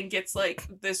goes and gets like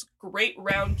this great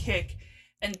round kick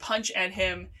and punch at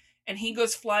him, and he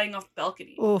goes flying off the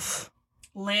balcony. Oof.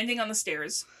 Landing on the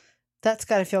stairs. That's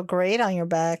gotta feel great on your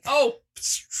back. Oh,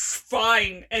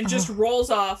 fine. And just rolls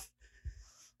off.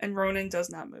 And Ronan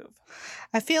does not move.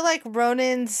 I feel like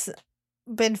Ronan's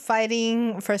been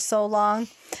fighting for so long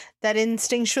that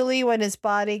instinctually when his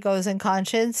body goes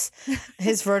unconscious,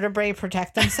 his vertebrae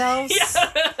protect themselves.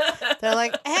 Yeah. They're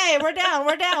like, hey, we're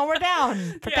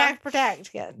down. Protect.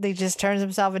 Yeah, he just turns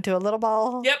himself into a little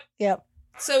ball. Yep.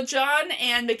 So John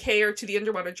and McKay are to the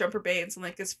underwater jumper bay, and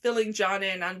Zelenka is filling John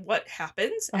in on what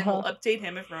happens, and will update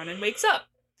him if Ronan wakes up.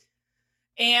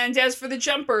 And as for the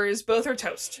jumpers, both are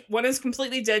toast. One is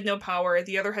completely dead, no power.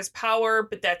 The other has power,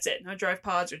 but that's it. No drive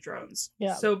pods or drones.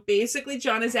 Yeah. So basically,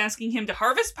 John is asking him to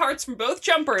harvest parts from both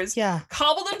jumpers,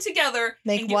 cobble them together,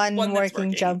 make and get one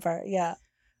working jumper. Yeah.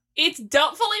 It's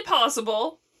doubtfully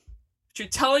possible, but you're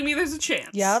telling me there's a chance.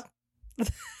 Yep.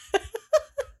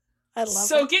 I love it.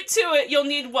 So get to it. You'll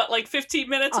need, what, like 15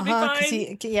 minutes to be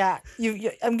fine?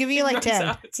 I'm giving you like 10.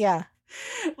 Out. Yeah.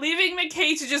 Leaving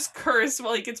McKay to just curse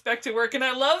while he gets back to work. And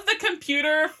I love the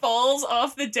computer falls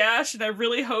off the dash, and I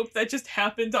really hope that just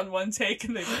happened on one take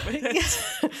and they went with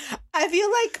it. I feel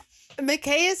like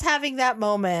McKay is having that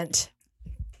moment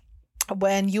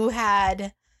when you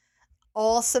had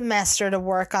all semester to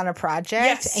work on a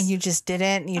project and you just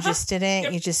didn't, you just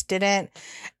didn't.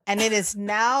 And it is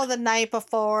now the night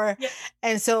before. Yep.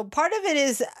 And so part of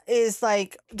it is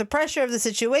like the pressure of the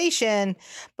situation,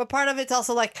 but part of it's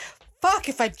also like, fuck,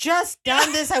 if I just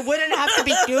done this, I wouldn't have to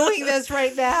be doing this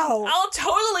right now. I'll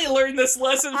totally learn this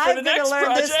lesson for the next project. I'm going to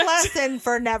learn this lesson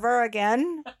for never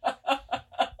again.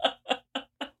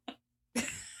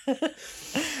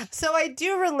 So I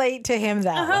do relate to him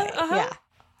that way. Yeah.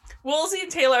 Woolsey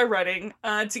and Taylor are running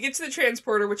to get to the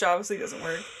transporter, which obviously doesn't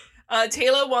work.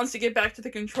 Taylor wants to get back to the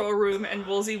control room, and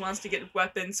Woolsey wants to get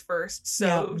weapons first,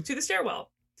 so to the stairwell.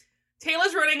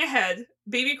 Taylor's running ahead,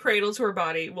 baby cradled to her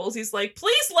body. Woolsey's like,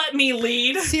 please let me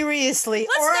lead. Seriously.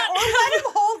 Or let him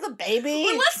hold the baby.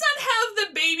 Or let's not have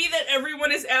the baby that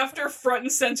everyone is after front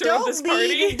and center of this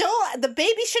party. The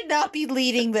baby should not be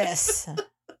leading this.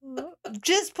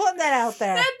 Just putting that out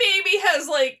there. That baby has,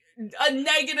 like, a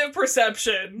negative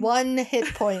perception. 1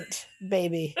 hit point,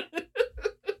 baby.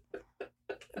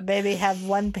 Baby have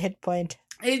 1 hit point.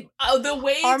 The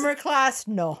way armor class,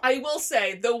 no. I will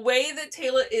say the way that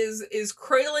Taylor is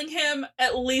cradling him,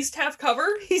 at least half cover.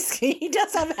 He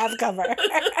does have half cover.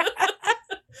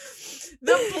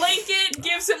 The blanket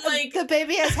gives him like the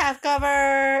baby has half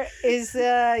cover. Is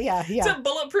It's a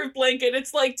bulletproof blanket.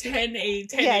 It's like 10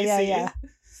 AC. Yeah.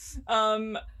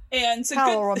 And it's a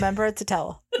towel. Remember, it's a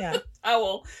towel. Yeah,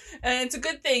 owl, and it's a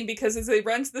good thing because as they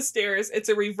run to the stairs, it's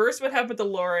a reverse what happened to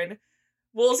Lauren.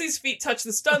 Woolsey's feet touch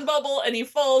the stun bubble, and he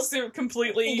falls through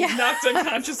completely knocked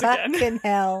unconscious again. Fucking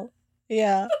hell.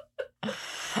 Yeah.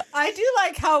 I do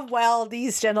like how well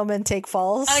these gentlemen take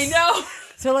falls. I know.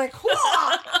 They're like,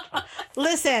 whoa!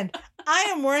 Listen, I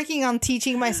am working on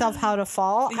teaching myself how to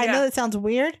fall. Yeah. I know that sounds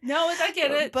weird. No, I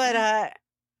get it. But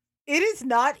It is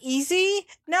not easy.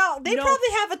 Now, they probably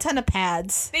have a ton of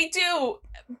pads. They do,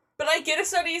 but I get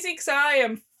it's not easy because I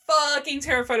am fucking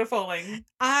terrified of falling.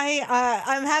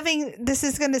 I'm having, this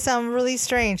is going to sound really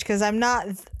strange because I'm not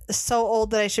so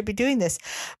old that I should be doing this,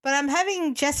 but I'm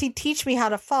having Jesse teach me how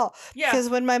to fall. Yeah. Because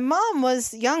when my mom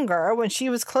was younger, when she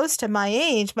was close to my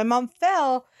age, my mom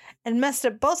fell and messed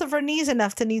up both of her knees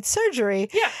enough to need surgery.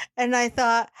 Yeah. And I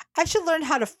thought I should learn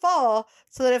how to fall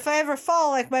so that if I ever fall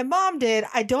like my mom did,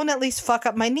 I don't at least fuck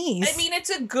up my knees. I mean, it's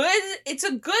a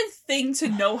good thing to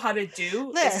know how to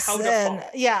do. Is how to fall.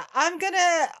 Yeah,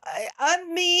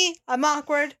 I'm me. I'm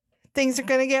awkward. Things are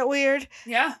gonna get weird.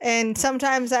 Yeah. And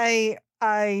sometimes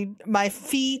my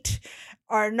feet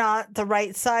are not the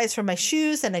right size for my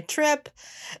shoes and I trip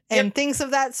and things of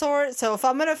that sort. So if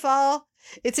I'm gonna fall,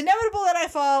 it's inevitable that I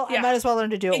fall. Yeah. I might as well learn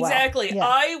to do it exactly. well. Yeah.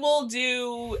 I will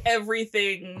do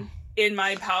everything in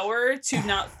my power to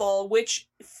not fall, which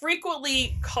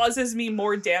frequently causes me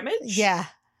more damage. Yeah.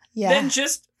 Than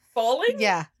just falling.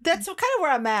 Yeah. That's kind of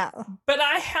where I'm at. But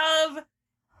I have.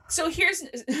 So here's.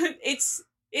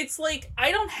 It's like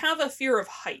I don't have a fear of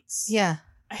heights. Yeah.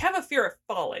 I have a fear of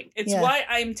falling. It's why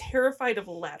I'm terrified of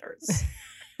ladders.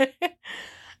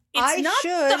 It's not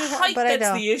the height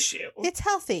that's the issue. It's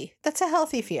healthy. That's a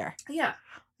healthy fear. Yeah.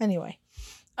 Anyway.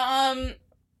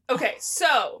 Okay,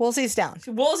 so Woolsey's down.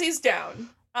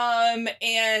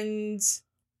 And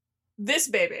this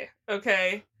baby,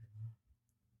 okay.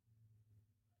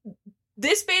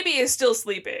 This baby is still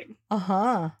sleeping.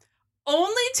 Uh-huh.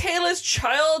 Only Taylor's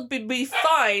child would be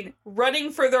fine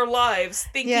running for their lives,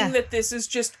 thinking that this is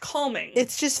just calming.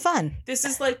 It's just fun. This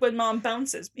is like when mom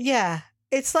bounces me. Yeah.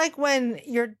 It's like when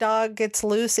your dog gets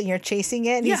loose and you're chasing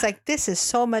it and he's like, this is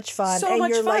so much fun. And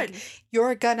you're like,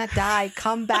 you're gonna die.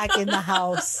 Come back in the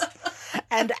house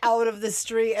and out of the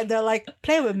street. And they're like,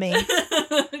 play with me.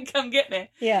 Come get me.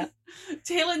 Yeah.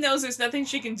 Taylor knows there's nothing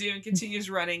she can do and continues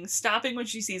running, stopping when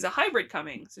she sees a hybrid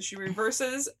coming. So she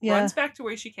reverses, runs back to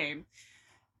where she came.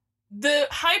 The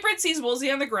hybrid sees Woolsey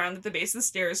on the ground at the base of the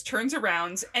stairs, turns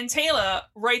around, and Taylor,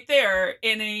 right there,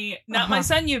 in a not my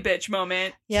son, you bitch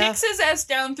moment, kicks his ass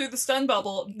down through the stun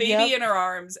bubble, baby in her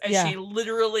arms, as she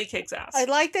literally kicks ass. I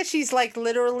like that she's like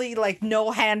literally like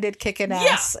no-handed kicking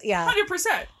ass. Yeah.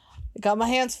 100%. Got my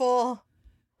hands full.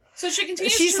 So she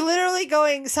continues. She's literally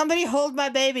going, somebody hold my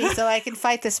baby so I can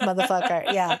fight this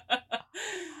motherfucker. Yeah.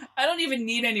 I don't even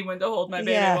need anyone to hold my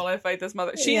baby while I fight this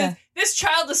mother. This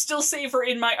child is still safer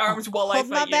in my arms while I fight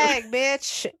you. Hold my bag,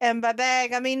 bitch. And by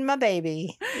bag, I mean my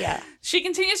baby. Yeah. She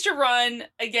continues to run,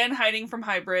 again hiding from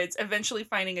hybrids, eventually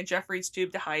finding a Jeffries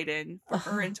tube to hide in for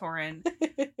her and Torin.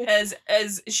 as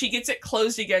she gets it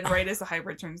closed again right as the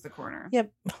hybrid turns the corner.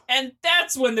 Yep. And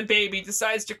that's when the baby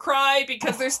decides to cry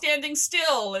because they're standing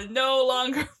still and no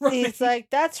longer running. He's like,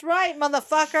 that's right,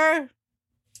 motherfucker.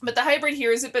 But the hybrid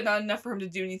hears it, but not enough for him to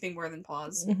do anything more than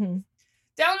pause. Mm-hmm.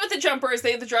 Down with the jumpers,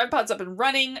 they have the drive pods up and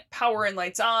running, power and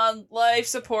lights on, life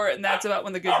support, and that's about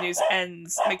when the good news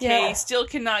ends. McKay still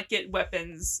cannot get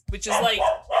weapons, which is like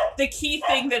the key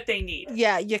thing that they need.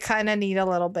 Yeah, you kind of need a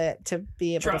little bit to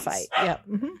be able to fight. Yep.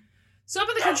 Mm-hmm. So up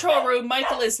in the control room,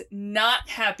 Michael is not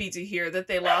happy to hear that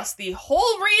they lost the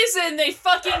whole reason they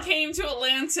fucking came to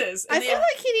Atlantis. I feel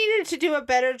like he needed to do a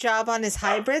better job on his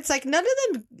hybrids. Like, none of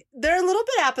them, they're a little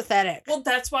bit apathetic. Well,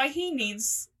 that's why he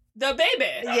needs the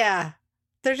baby. Yeah.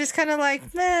 They're just kind of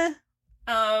like, meh.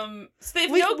 So we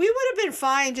would have been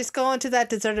fine just going to that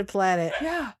deserted planet.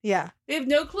 Yeah. Yeah. They have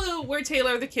no clue where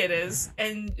Taylor the kid is,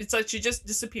 and it's like she just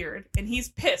disappeared, and he's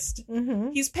pissed. Mm-hmm.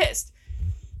 He's pissed.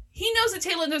 He knows that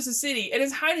Taylor knows the city and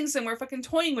is hiding somewhere fucking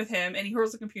toying with him, and he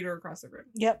hurls the computer across the room.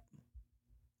 Yep.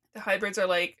 The hybrids are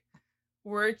like,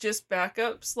 we're just back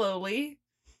up slowly,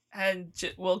 and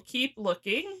we'll keep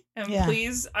looking, and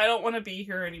please, I don't want to be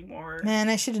here anymore. Man,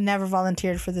 I should have never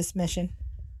volunteered for this mission.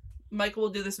 Michael will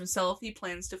do this himself. He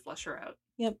plans to flush her out.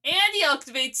 Yep. And he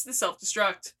activates the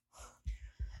self-destruct.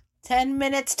 10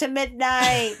 minutes to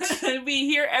midnight. We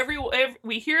hear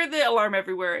we hear the alarm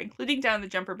everywhere, including down the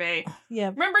jumper bay. Yeah.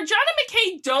 Remember, John and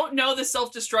McKay don't know the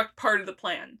self-destruct part of the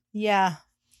plan. Yeah.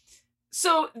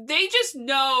 So they just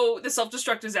know the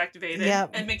self-destruct is activated,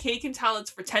 and McKay can tell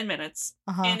it's for 10 minutes.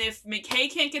 Uh-huh. And if McKay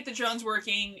can't get the drones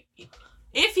working,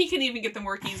 if he can even get them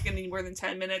working, he's going to need more than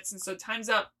 10 minutes. And so time's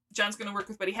up. John's going to work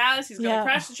with what he has. He's going to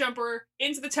crash the jumper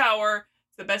into the tower.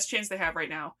 It's the best chance they have right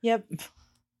now. Yep.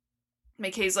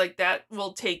 McKay's like, that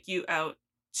will take you out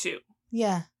too.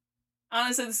 Yeah.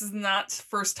 Honestly, this is not the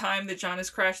first time that John has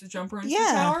crashed the jumper into the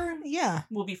tower. Yeah.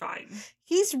 We'll be fine.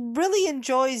 He's really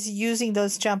enjoys using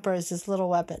those jumpers as little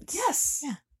weapons. Yes.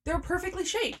 Yeah. They're perfectly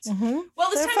shaped. Mm-hmm. Well,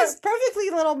 this They're time is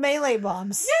perfectly little melee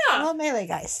bombs. Yeah. Little melee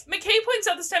guys. McKay points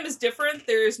out this time is different.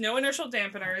 There's no inertial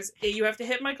dampeners. You have to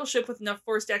hit Michael's ship with enough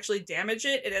force to actually damage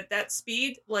it, and at that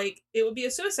speed, like, it would be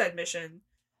a suicide mission.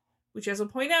 Which, as we'll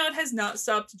point out, has not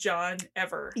stopped John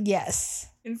ever. Yes.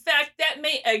 In fact, that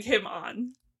may egg him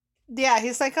on. Yeah,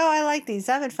 he's like, oh, I like these.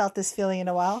 I haven't felt this feeling in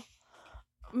a while.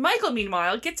 Michael,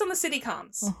 meanwhile, gets on the city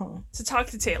comms to talk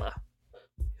to Taylor,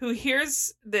 who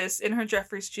hears this in her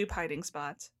Jeffrey's Tube hiding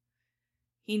spot.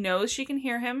 He knows she can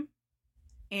hear him,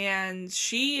 and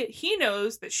he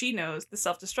knows that she knows the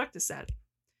self-destruct is set.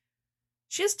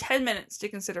 She has 10 minutes to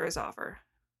consider his offer.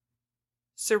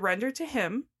 Surrender to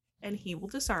him, and he will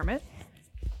disarm it.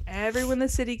 Everyone in the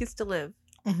city gets to live.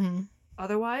 Mm-hmm.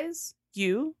 Otherwise,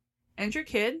 you and your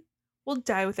kid will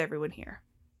die with everyone here.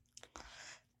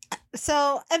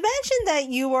 So imagine that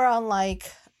you were on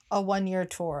like a 1-year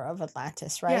tour of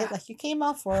Atlantis, right? Yeah. Like you came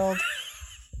off world.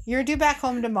 You're due back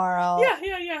home tomorrow.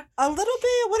 Yeah. A little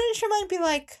bit, wouldn't your mind be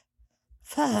like,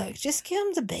 fuck, just give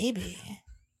him the baby.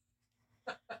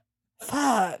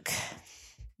 Fuck.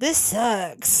 This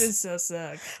sucks. This so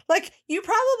sucks. Like, you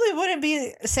probably wouldn't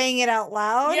be saying it out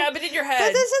loud. Yeah, but in your head.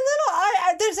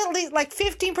 But there's at least like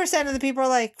 15% of the people are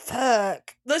like,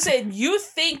 fuck. Listen, you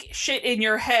think shit in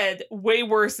your head way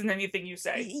worse than anything you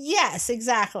say. Yes,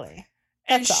 exactly.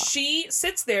 And That's all. she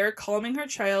sits there calming her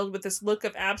child with this look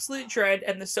of absolute dread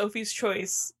and the Sophie's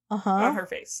choice on her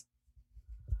face.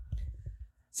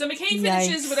 So McCain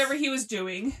finishes whatever he was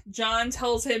doing. John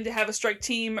tells him to have a strike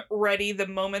team ready the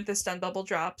moment the stun bubble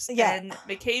drops. Yeah. And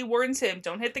McKay warns him,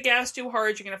 don't hit the gas too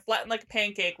hard. You're going to flatten like a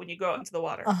pancake when you go out into the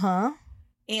water.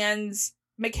 And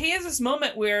McKay has this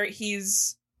moment where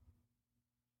he's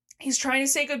trying to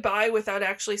say goodbye without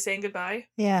actually saying goodbye.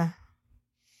 Yeah.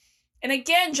 And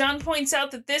again, John points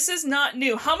out that this is not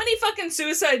new. How many fucking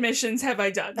suicide missions have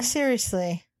I done?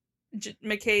 Seriously.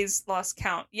 McKay's lost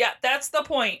count. Yeah, that's the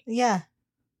point. Yeah.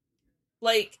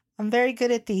 Like, I'm very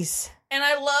good at these. And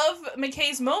I love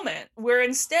McKay's moment where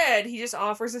instead he just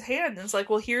offers his hand and it's like,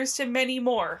 well, here's to many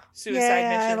more suicide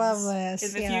missions I love this.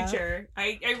 in the future.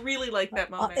 I really like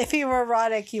that moment. If he were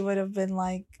erotic, he would have been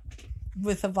like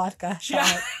with a vodka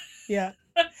shot. Yeah.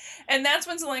 And that's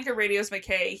when Zelenka radios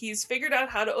McKay. He's figured out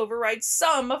how to override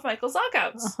some of Michael's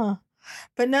lockouts.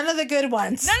 But none of the good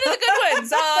ones. None of the good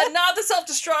ones. Not the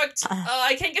self-destruct.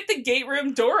 I can't get the gate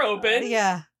room door open.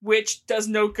 Yeah. Which does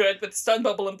no good with the stun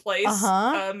bubble in place.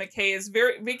 McKay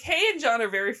and John are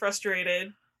very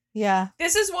frustrated. Yeah.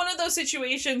 This is one of those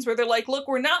situations where they're like, look,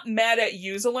 we're not mad at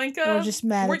you, Zelenka. We're just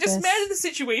mad mad at the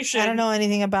situation. I don't know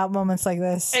anything about moments like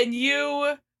this. And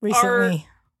you are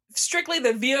strictly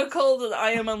the vehicle that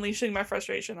I am unleashing my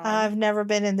frustration on. I've never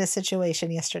been in this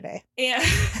situation yesterday. And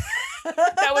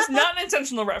that was not an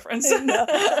intentional reference. No.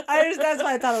 That's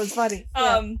why I thought it was funny.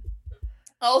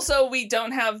 Also, we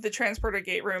don't have the transporter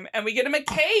gate room, and we get a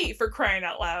McKay for crying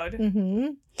out loud.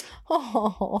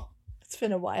 Oh, it's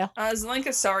been a while.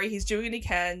 Zelenka's sorry. He's doing what he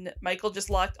can. Michael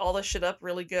just locked all this shit up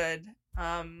really good.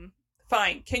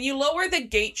 Fine. Can you lower the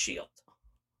gate shield?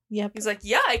 Yep. He's like,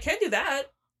 yeah, I can do that.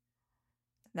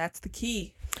 That's the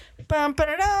key. John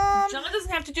John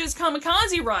doesn't have to do his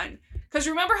kamikaze run. Because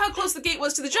remember how close the gate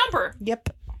was to the jumper? Yep.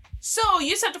 So you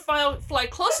just have to fly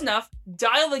close enough,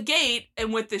 dial the gate,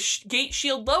 and with the gate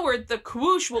shield lowered, the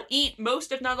Kwoosh will eat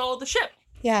most, if not all, of the ship.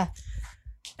 Yeah.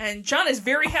 And John is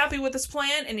very happy with this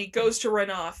plan, and he goes to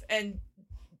run off. And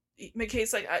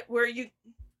McKay's like, where are you?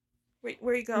 Wait,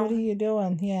 where are you going? What are you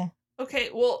doing? Yeah. Okay,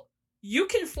 well, you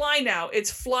can fly now.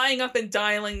 It's flying up and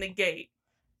dialing the gate.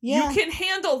 Yeah. You can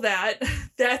handle that.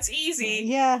 That's easy.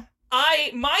 Yeah.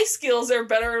 My skills are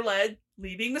better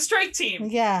leading the strike team.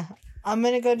 Yeah. I'm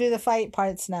going to go do the fight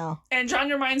parts now. And John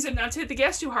reminds him not to hit the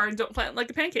gas too hard and don't plant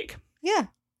like a pancake. Yeah.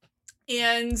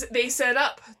 And they set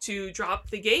up to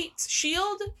drop the gate,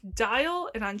 shield, dial,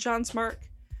 and on John's mark,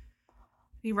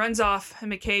 he runs off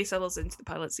and McKay settles into the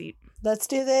pilot seat. Let's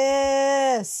do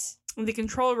this. In the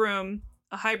control room,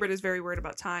 a hybrid is very worried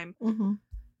about time.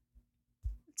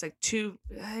 It's like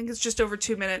I think it's just over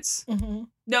 2 minutes.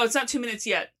 No, it's not 2 minutes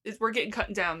yet. We're getting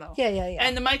cut down, though. Yeah.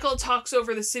 And Michael talks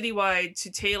over the citywide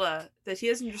to Taylor that he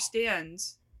doesn't understand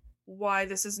why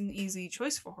this is an easy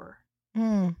choice for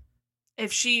her.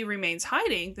 If she remains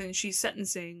hiding, then she's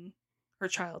sentencing her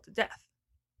child to death.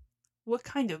 What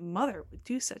kind of mother would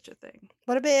do such a thing?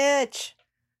 What a bitch.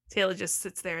 Taylor just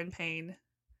sits there in pain.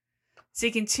 So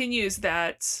he continues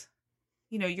that,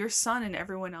 your son and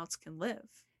everyone else can live.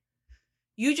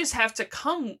 You just have to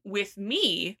come with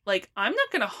me. Like, I'm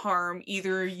not going to harm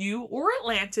either you or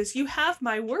Atlantis. You have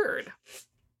my word.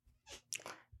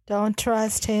 Don't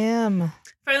trust him.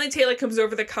 Finally, Taylor comes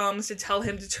over the comms to tell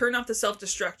him to turn off the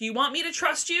self-destruct. You want me to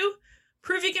trust you?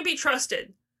 Prove you can be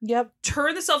trusted. Yep.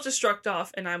 Turn the self-destruct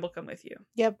off and I will come with you.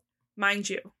 Yep. Mind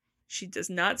you, she does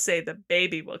not say the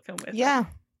baby will come with her. Yeah.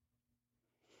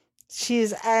 She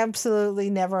is absolutely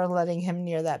never letting him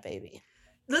near that baby.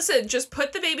 Listen, just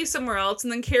put the baby somewhere else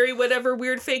and then carry whatever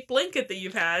weird fake blanket that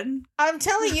you've had. I'm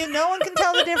telling you, no one can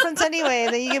tell the difference anyway.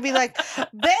 And then you can be like,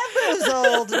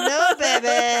 bamboozled. No,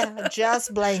 baby.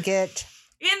 Just blanket.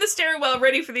 In the stairwell,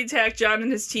 ready for the attack, John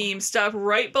and his team stop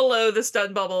right below the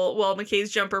stun bubble while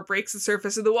McKay's jumper breaks the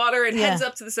surface of the water and heads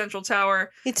up to the central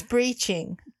tower. It's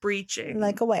breaching.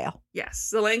 Like a whale.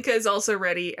 Yes. Zelenka is also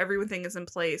ready. Everything is in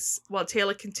place. While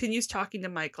Taylor continues talking to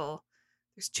Michael.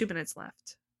 There's 2 minutes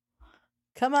left.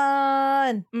 Come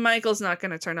on. Michael's not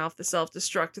going to turn off the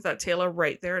self-destruct without Taylor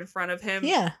right there in front of him.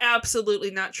 Yeah.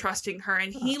 Absolutely not trusting her.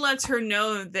 And he lets her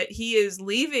know that he is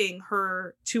leaving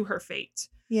her to her fate.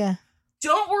 Yeah.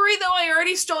 Don't worry, though. I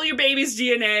already stole your baby's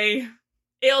DNA.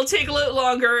 It'll take a little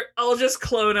longer. I'll just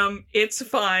clone him. It's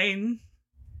fine.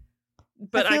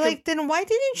 But I feel then why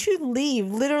didn't you leave?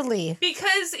 Literally.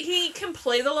 Because he can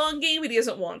play the long game, but he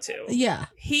doesn't want to. Yeah.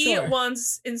 He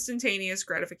wants instantaneous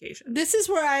gratification. This is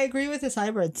where I agree with his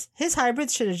hybrids. His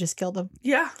hybrids should have just killed him.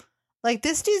 Yeah. Like,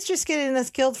 this dude's just getting us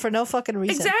killed for no fucking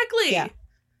reason. Exactly. Yeah.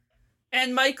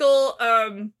 And Michael,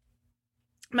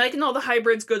 Mike and all the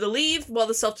hybrids go to leave while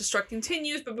the self-destruct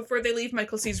continues, but before they leave,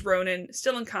 Michael sees Ronan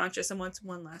still unconscious and wants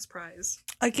one last prize.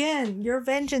 Again, your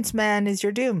vengeance, man, is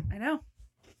your doom. I know.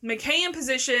 McKay in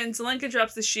position, Zelenka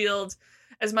drops the shield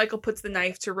as Michael puts the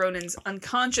knife to Ronan's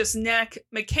unconscious neck.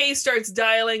 McKay starts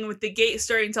dialing with the gate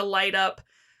starting to light up.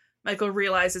 Michael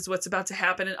realizes what's about to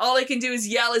happen, and all he can do is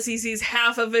yell as he sees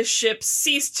half of his ship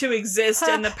cease to exist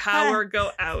and the power go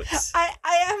out. I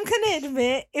am going to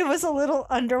admit, it was a little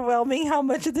underwhelming how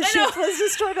much of the ship was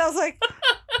destroyed. I was like,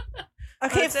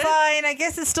 okay, fine. I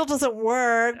guess it still doesn't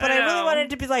work, but I really wanted it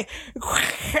to be like,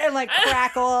 and like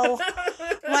crackle,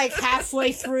 like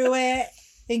halfway through it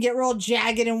and get real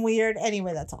jagged and weird.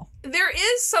 Anyway, that's all.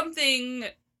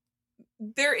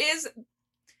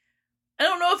 I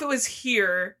don't know if it was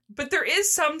here, but there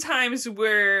is sometimes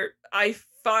where I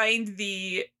find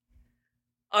the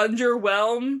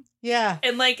underwhelm. Yeah.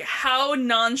 And like how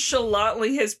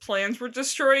nonchalantly his plans were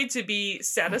destroyed to be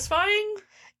satisfying.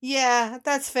 Yeah,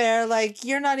 that's fair. Like,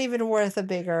 you're not even worth a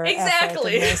bigger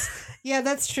exactly. effort than this. Yeah,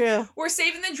 that's true. We're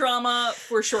saving the drama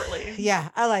for shortly. Yeah,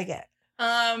 I like it.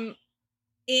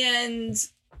 And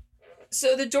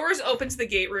so the doors open to the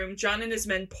gate room. John and his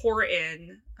men pour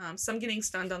in. Some getting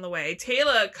stunned on the way.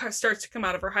 Taylor starts to come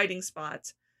out of her hiding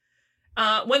spot.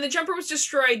 When the jumper was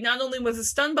destroyed, not only was the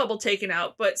stun bubble taken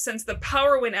out, but since the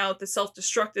power went out, the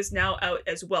self-destruct is now out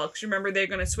as well. Because remember, they're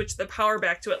going to switch the power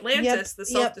back to Atlantis. Yep, the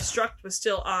self-destruct was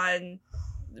still on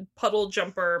puddle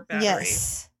jumper battery.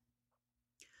 Yes.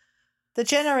 The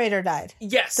generator died.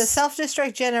 Yes. The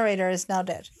self-destruct generator is now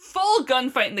dead. Full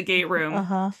gunfight in the gate room.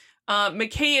 Uh-huh.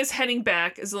 McKay is heading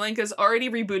back. Zelenka's already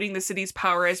rebooting the city's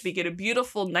power as we get a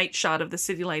beautiful night shot of the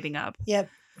city lighting up. Yep.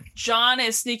 John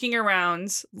is sneaking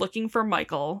around looking for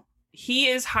Michael. He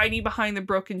is hiding behind the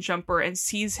broken jumper and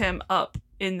sees him up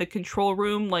in the control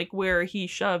room, like where he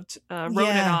shoved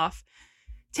Ronan off.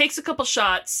 Takes a couple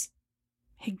shots.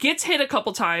 He gets hit a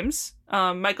couple times.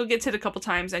 Michael gets hit a couple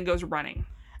times and goes running.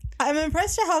 I'm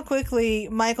impressed at how quickly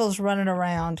Michael's running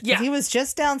around. Yeah. He was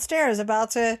just downstairs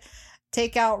about to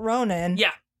take out Ronan.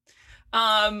 Yeah.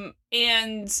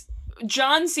 And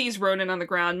John sees Ronan on the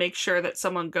ground, makes sure that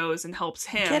someone goes and helps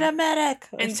him. Get a medic!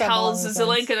 And tells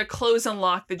Zelenka to close and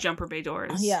lock the jumper bay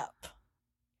doors. Yep.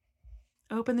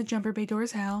 Open the jumper bay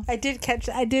doors, Hal. I did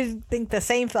think the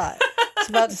same thought. I was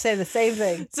about to say the same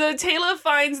thing. So Taylor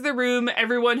finds the room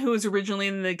everyone who was originally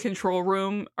in the control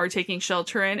room are taking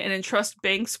shelter in and entrusts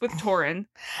Banks with Torin.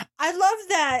 I love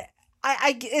that.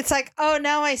 It's like, oh,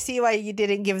 now I see why you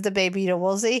didn't give the baby to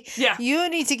Woolsey. Yeah. You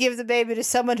need to give the baby to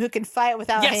someone who can fight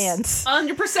without hands.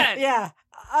 100%. Yeah.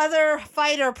 Other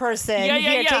fighter person.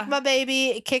 Here, take my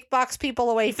baby, kickbox people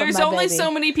away from my baby. There's only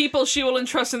so many people she will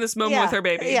entrust in this moment with her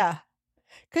baby. Yeah.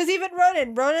 Because even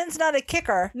Ronan's not a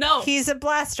kicker. No. He's a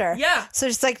blaster. Yeah. So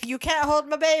it's like, you can't hold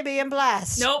my baby and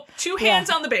blast. Nope. 2 hands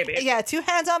on the baby. Yeah, 2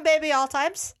 hands on baby all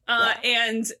times.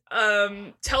 And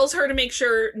tells her to make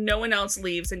sure no one else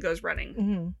leaves and goes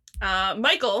running. Mm-hmm.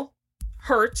 Michael,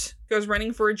 hurt, goes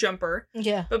running for a jumper.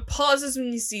 Yeah. But pauses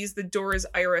when he sees the door's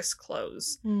iris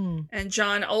close. Mm. And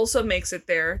John also makes it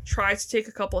there, tries to take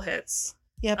a couple hits.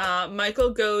 Yep. Michael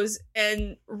goes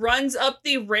and runs up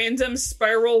the random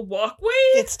spiral walkway.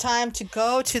 It's time to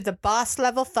go to the boss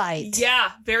level fight.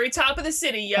 Yeah, very top of the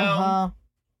city, yo. Uh-huh.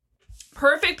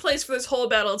 Perfect place for this whole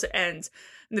battle to end.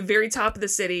 in the very top of the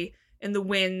city, in the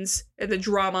winds, and the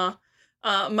drama.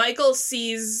 Michael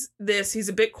sees this, he's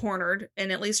a bit cornered,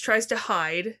 and at least tries to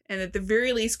hide, and at the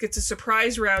very least gets a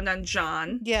surprise round on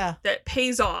John. Yeah. That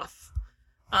pays off.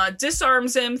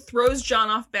 Disarms him, throws John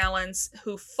off balance,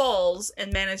 who falls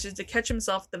and manages to catch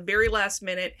himself at the very last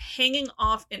minute, hanging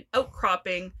off an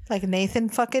outcropping. Like Nathan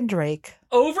fucking Drake.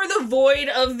 Over the void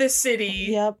of the city.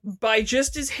 Yep. By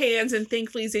just his hands, and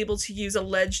thankfully he's able to use a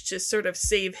ledge to sort of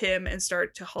save him and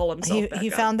start to haul himself back He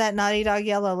up. found that Naughty Dog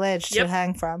yellow ledge to Yep.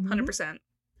 hang from. 100%.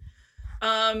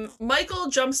 Michael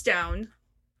jumps down,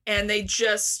 and they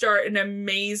just start an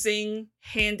amazing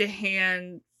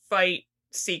hand-to-hand fight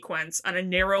sequence on a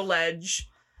narrow ledge.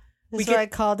 This is what I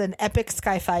called an epic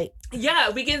sky fight. Yeah,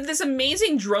 we get this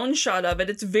amazing drone shot of it.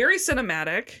 It's very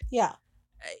cinematic. Yeah.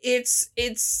 It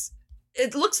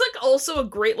looks like also a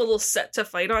great little set to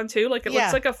fight on too. Like it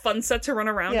looks like a fun set to run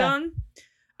around on.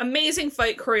 Amazing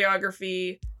fight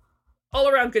choreography. All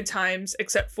around good times,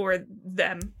 except for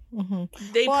them. Mm-hmm.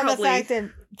 They probably... the fact that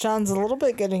John's a little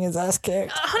bit getting his ass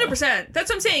kicked. 100%. That's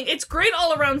what I'm saying. It's great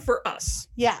all around for us.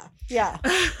 Yeah. Yeah.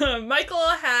 Michael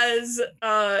has,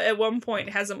 at one point,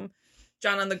 has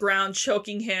John on the ground,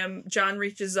 choking him. John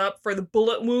reaches up for the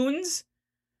bullet wounds.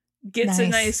 Gets a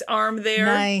nice arm there.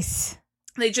 Nice.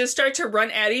 They just start to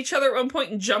run at each other at one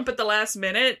point and jump at the last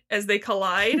minute as they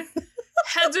collide.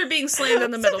 Heads are being slammed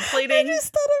on the metal plating. I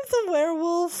just thought of the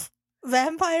werewolf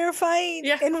vampire fight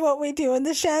in What We Do in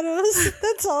the Shadows.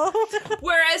 That's all.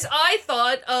 Whereas I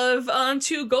thought of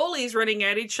two goalies running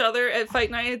at each other at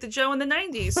Fight Night at the Joe in the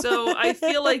 90s. So I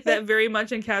feel like that very much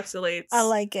encapsulates I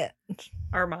like it.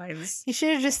 Our minds. You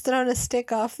should have just thrown a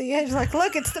stick off the edge. Like,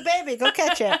 look, it's the baby. Go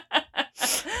catch it.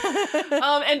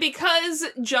 And because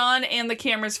John and the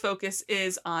camera's focus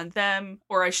is on them,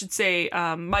 or I should say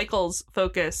Michael's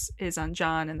focus is on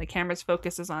John and the camera's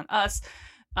focus is on us,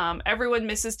 everyone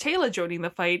misses Taylor joining the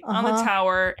fight on the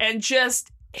tower and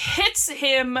just hits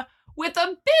him with a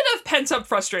bit of pent-up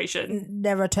frustration.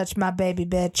 Never touch my baby,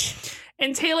 bitch.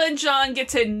 And Taylor and John get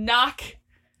to knock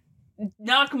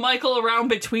Michael around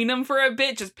between them for a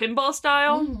bit, just pinball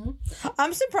style. Mm-hmm.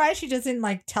 I'm surprised she doesn't,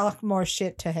 talk more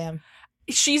shit to him.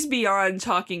 She's beyond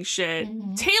talking shit.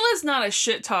 Mm-hmm. Taylor's not a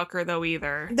shit talker, though,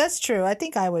 either. That's true. I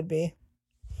think I would be.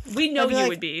 We know you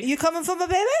would be. You coming for my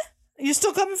baby? You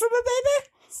still coming for my baby?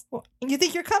 You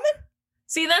think you're coming?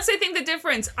 See, that's, I think, the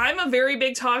difference. I'm a very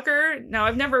big talker. Now,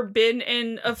 I've never been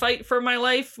in a fight for my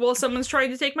life while someone's trying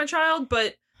to take my child,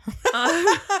 but...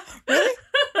 Really?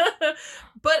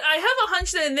 But I have a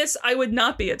hunch that in this, I would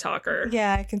not be a talker.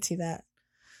 Yeah, I can see that.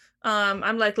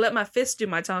 I'm like, let my fist do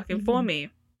my talking for me.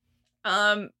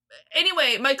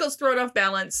 Anyway, Michael's thrown off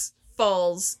balance,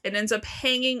 falls, and ends up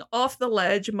hanging off the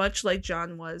ledge, much like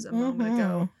John was a moment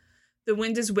ago. The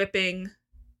wind is whipping.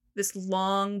 This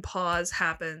long pause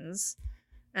happens.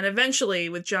 And eventually,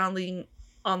 with John leaning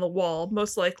on the wall,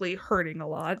 most likely hurting a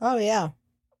lot. Oh, yeah.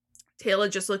 Taylor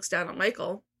just looks down at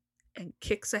Michael and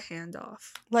kicks a hand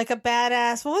off. Like a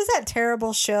badass. What was that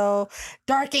terrible show?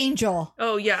 Dark Angel.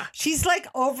 Oh, yeah. She's like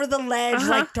over the ledge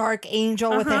like Dark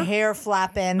Angel with her hair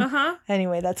flapping.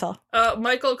 Anyway, that's all.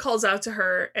 Michael calls out to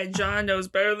her, and John knows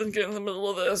better than get in the middle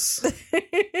of this.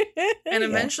 And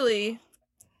eventually,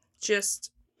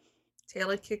 just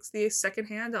Taylor kicks the second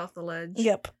hand off the ledge.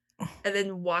 Yep. And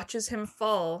then watches him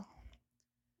fall.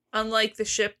 Unlike the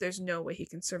ship, there's no way he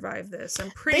can survive this. I'm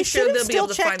pretty sure they'll be able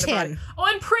to find the body. Oh,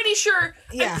 I'm pretty sure.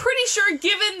 Yeah. I'm pretty sure,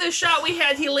 given the shot we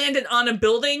had, he landed on a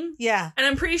building. Yeah. And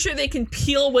I'm pretty sure they can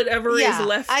peel whatever is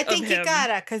left of him. I think you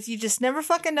gotta, because you just never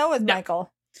fucking know with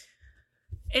Michael.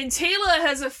 And Taylor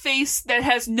has a face that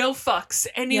has no fucks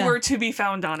anywhere to be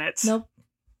found on it. Nope.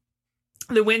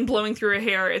 The wind blowing through her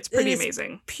hair. It's pretty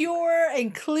amazing. Pure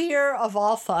and clear of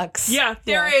all fucks. Yeah,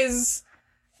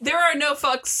 there are no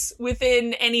fucks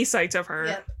within any sight of her.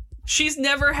 Yep. She's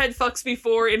never had fucks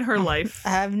before in her life.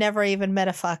 I've never even met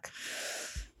a fuck.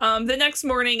 The next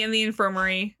morning in the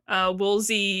infirmary,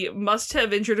 Woolsey must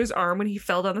have injured his arm when he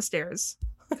fell down the stairs.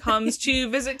 Comes to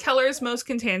visit Keller's most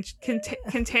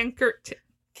cantankerous.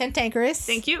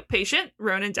 Thank you. Patient,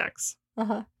 Ronan Dex.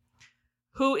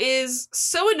 Who is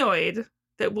so annoyed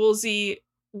that Woolsey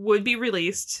would be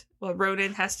released while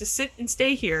Ronan has to sit and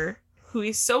stay here. Who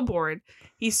he's so bored.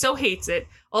 He so hates it.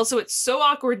 Also, it's so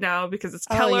awkward now because it's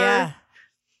Keller. Yeah.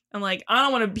 I'm like,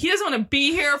 he doesn't want to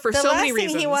be here for so many reasons. The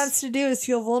last thing he wants to do is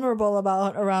feel vulnerable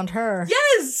around her.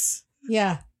 Yes!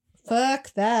 Yeah.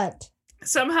 Fuck that.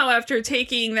 Somehow after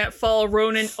taking that fall,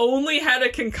 Ronan only had a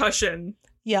concussion.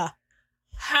 Yeah.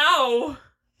 How?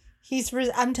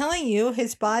 I'm telling you,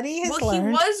 his body has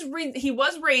learned. He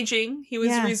was raging. He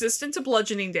was resistant to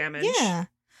bludgeoning damage. Yeah.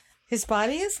 His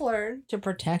body has learned to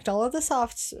protect all of the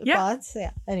soft spots.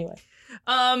 Yeah. Anyway.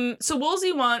 So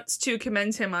Woolsey wants to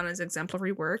commend him on his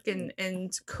exemplary work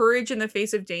and courage in the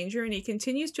face of danger, and he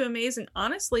continues to amaze and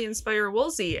honestly inspire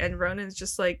Woolsey. And Ronan's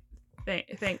just like,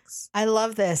 thanks. I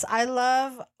love this. I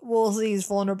love Woolsey's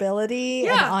vulnerability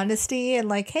and honesty, and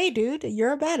like, hey, dude,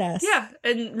 you're a badass. Yeah,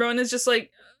 and Ronan's just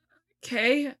like,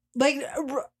 okay. Like,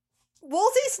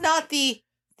 Woolsey's not the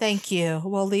thank you,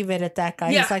 we'll leave it at that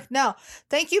guy. He's like, no,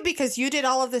 thank you because you did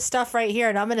all of this stuff right here,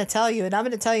 and I'm going to tell you,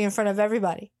 in front of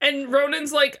everybody. And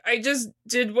Ronan's like, I just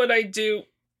did what I do.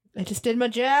 I just did my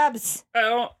jabs.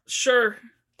 Sure.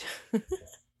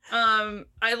 I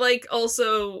like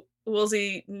also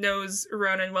Woolsey knows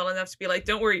Ronan well enough to be like,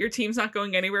 don't worry, your team's not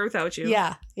going anywhere without you.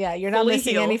 Yeah, you're not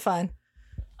missing any fun.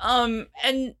 And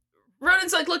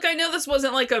Ronan's like, look, I know this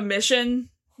wasn't like a mission,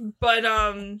 but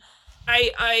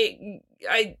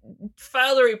I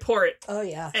filed a report. Oh,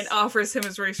 yeah. And offers him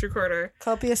his race recorder.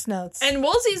 Copious notes. And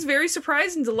Woolsey's very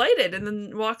surprised and delighted and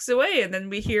then walks away. And then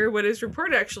we hear what his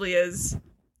report actually is.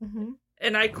 Mm-hmm.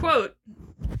 And I quote,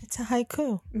 it's a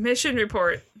haiku. Mission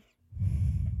report.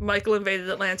 Michael invaded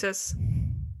Atlantis.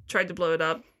 Tried to blow it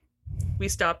up. We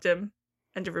stopped him.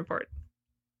 End of report.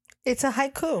 It's a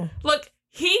haiku. Look,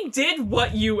 he did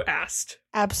what you asked.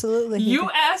 Absolutely. You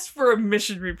asked for a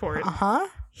mission report. Uh-huh.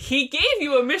 He gave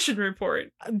you a mission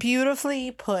report.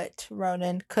 Beautifully put,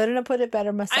 Ronan. Couldn't have put it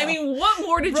better myself. I mean, what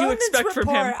more did you expect from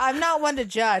him? I'm not one to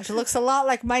judge. It looks a lot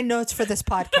like my notes for this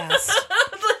podcast.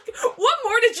 What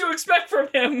more did you expect from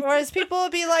him? Whereas people will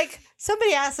be like,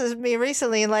 somebody asked me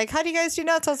recently, like, how do you guys do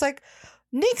notes? I was like,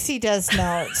 Nixie does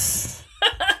notes.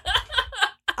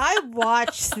 I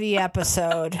watch the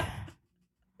episode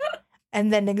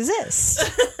and then exist.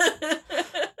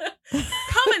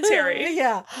 Commentary.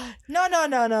 Yeah. No.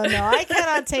 I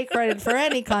cannot take credit for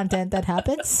any content that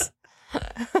happens.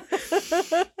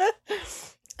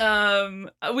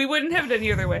 We wouldn't have it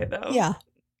any other way, though. Yeah.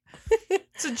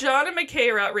 So John and McKay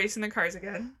are out racing the cars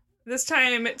again. This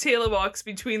time, Taylor walks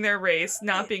between their race,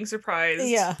 not being surprised.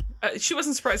 Yeah. She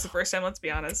wasn't surprised the first time, let's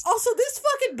be honest. Also, this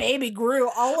fucking baby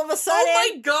grew all of a sudden. Oh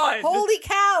my god! Holy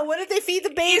cow, what did they feed the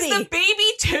baby? Is the baby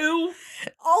 2?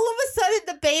 All of a sudden,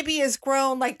 the baby has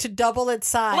grown, like, to double its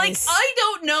size. Like, I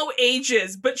don't know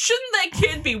ages, but shouldn't that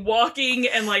kid be walking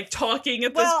and, like, talking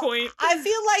at this point? I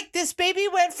feel like this baby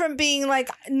went from being,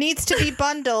 like, needs to be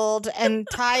bundled and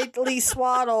tightly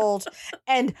swaddled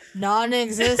and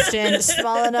non-existent,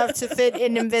 small enough to fit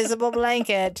in an invisible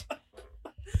blanket,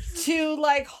 to,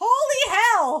 like, holy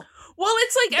hell! Well,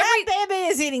 it's like that baby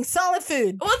is eating solid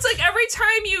food. Well, it's like every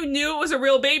time you knew it was a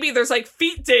real baby, there's like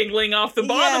feet dangling off the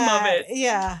bottom of it.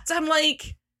 Yeah. So I'm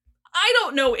like, I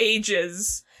don't know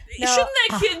ages. No, shouldn't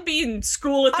that kid be in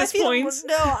school at this point?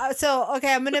 No. So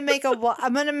okay, I'm gonna make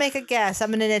a guess.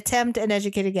 I'm gonna attempt an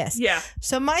educated guess. Yeah.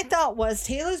 So my thought was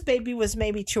Taylor's baby was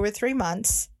maybe 2 or 3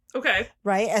 months. Okay.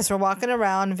 Right, as we're walking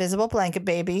around, invisible blanket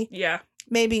baby. Yeah.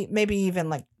 Maybe even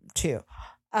like 2.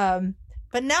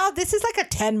 But now this is like a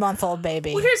 10-month-old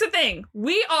baby. Well, here's the thing.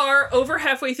 We are over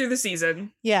halfway through the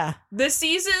season. Yeah. The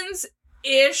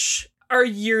seasons-ish are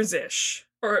years-ish.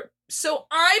 So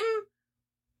I'm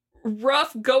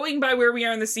rough going by where we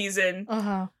are in the season.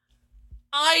 Uh-huh.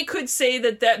 I could say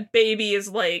that baby is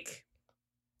like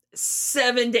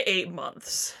 7 to 8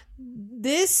 months.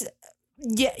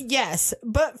 Yes,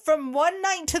 but from one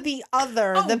night to the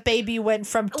other, the baby went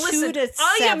from 2 to 7.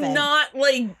 I am not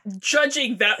like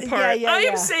judging that part. Yeah, I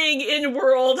am saying in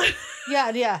world.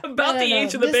 Yeah. About the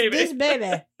age of the baby. This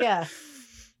baby. Yeah.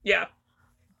 Yeah.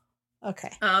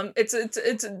 Okay. It's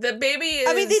the baby is.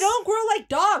 I mean, they don't grow like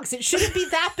dogs. It shouldn't be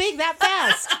that big that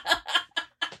fast.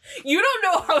 You don't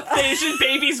know how Asian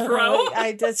babies grow.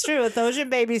 That's true.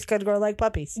 Asian babies could grow like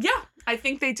puppies. Yeah, I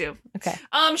think they do. Okay.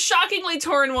 Shockingly,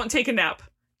 Torrin won't take a nap.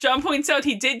 John points out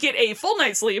he did get a full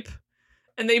night's sleep,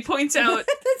 and they point out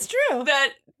that's true that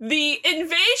the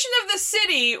invasion of the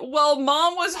city, while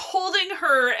Mom was holding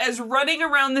her as running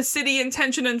around the city in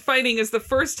tension and fighting, is the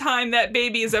first time that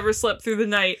baby has ever slept through the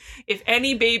night. If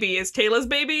any baby is Taylor's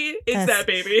baby, it's that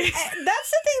baby. That's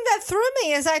the thing that threw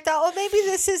me, is I thought, well, maybe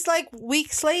this is like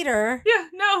weeks later. Yeah,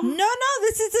 no. No,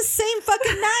 this is the same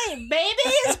fucking night.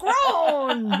 Baby is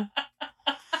grown.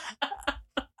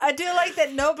 I do like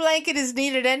that no blanket is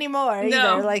needed anymore either.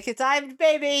 No. Like, it's I'm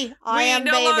baby, I am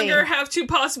baby. We no longer have to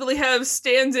possibly have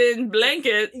stand-in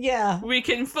blanket. Yeah. We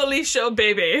can fully show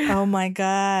baby. Oh my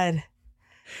god.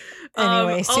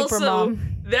 Anyway, super also,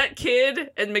 mom. That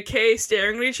kid and McKay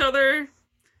staring at each other,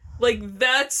 Like,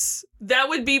 that's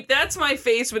my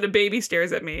face when a baby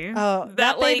stares at me. Oh,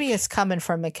 that baby is coming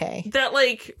from McKay. That,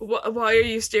 like, why are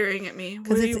you staring at me?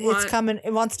 Because it's coming.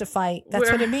 It wants to fight.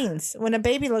 That's what it means. When a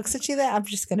baby looks at you, I'm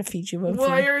just going to feed you.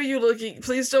 Why are you looking?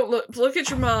 Please don't look. Look at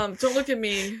your mom. Don't look at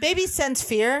me. Babies sense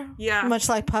fear. Yeah. Much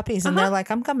like puppies. And they're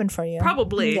like, I'm coming for you.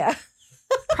 Probably. Yeah.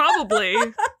 Probably.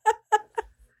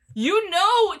 You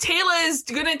know Taylor is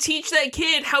going to teach that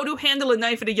kid how to handle a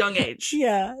knife at a young age.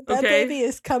 Yeah. That baby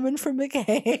is coming from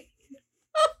McKay.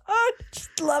 I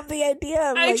just love the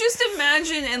idea. I just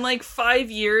imagine in like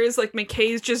 5 years, like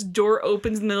McKay's just door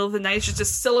opens in the middle of the night. It's just a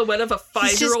silhouette of a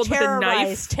 5-year-old with a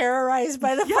knife. Terrorized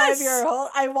by the 5-year-old.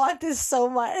 I want this so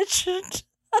much.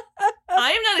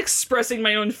 I am not expressing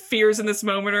my own fears in this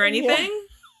moment or anything. Yeah.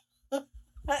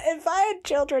 If I had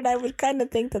children, I would kind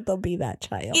of think that they'll be that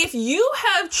child. If you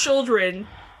have children,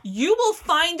 you will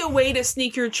find a way to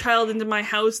sneak your child into my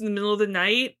house in the middle of the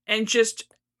night and just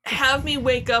have me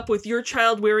wake up with your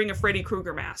child wearing a Freddy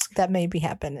Krueger mask. That may be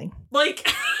happening.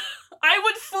 Like, I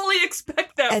would fully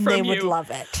expect that and from you. And they would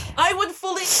love it. I would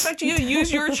fully expect you to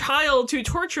use your child to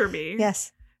torture me.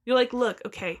 Yes. You're like, look,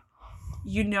 okay,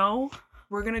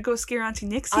 we're going to go scare Auntie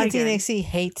Nixie again. Auntie Nixie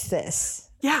hates this.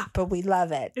 Yeah. But we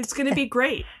love it. It's going to be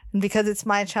great. And because it's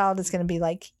my child, it's going to be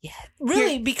like, yeah.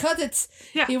 Really, because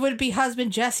it would be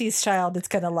husband Jesse's child, it's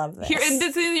going to love this. And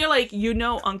you're like,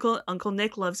 Uncle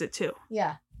Nick loves it too.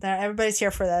 Yeah. Everybody's here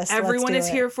for this. Everyone is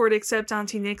here for it except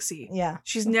Auntie Nixie. Yeah.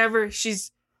 It's going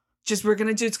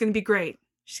to be great.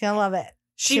 She's going to love it.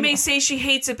 She may say she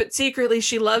hates it, but secretly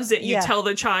she loves it. You tell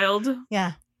the child.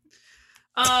 Yeah.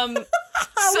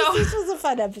 So this was a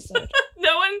fun episode.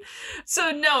 No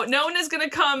one is gonna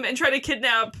come and try to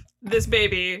kidnap this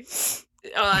baby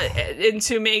and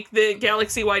to make the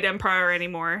galaxy-wide empire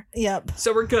anymore. Yep.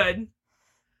 So we're good.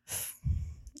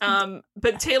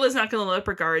 But Taylor's not gonna let up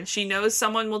her guard. She knows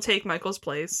someone will take Michael's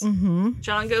place. Mm-hmm.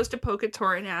 John goes to poke at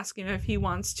Tor and ask him if he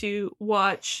wants to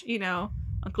watch,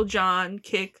 Uncle John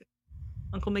kick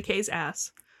Uncle McKay's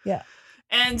ass. Yeah.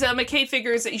 And McKay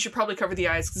figures that you should probably cover the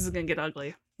eyes because it's going to get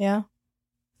ugly. Yeah.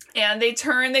 And they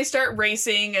start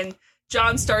racing, and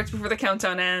John starts before the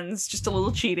countdown ends, just a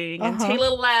little cheating. And Taylor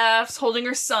laughs, holding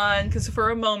her son, because for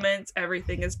a moment,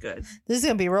 everything is good. This is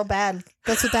going to be real bad.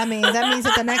 That's what that means. That means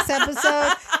that the next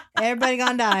episode, everybody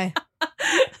going to die.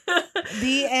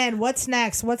 The end. What's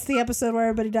next? What's the episode where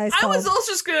everybody dies called? I was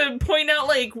also just going to point out,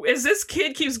 like, as this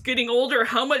kid keeps getting older,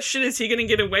 how much shit is he going to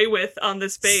get away with on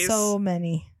this base? So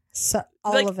many.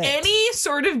 All like, of it. Any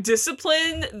sort of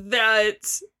discipline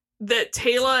that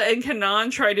Taylor and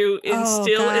Kanan try to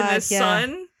instill in this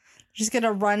son. She's going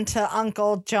to run to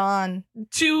Uncle John.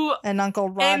 And Uncle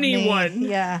Rodney. Anyone.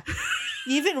 Yeah.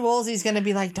 Even Woolsey's going to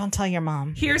be like, don't tell your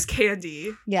mom. Here's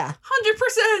candy. Yeah.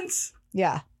 100%.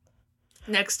 Yeah.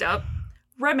 Next up,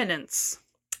 Remnants.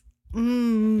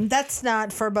 That's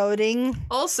not foreboding.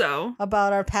 Also,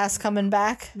 about our past coming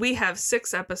back. We have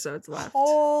 6 episodes left.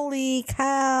 Holy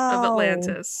cow. Of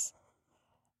Atlantis.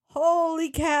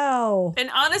 Holy cow. And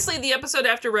honestly, the episode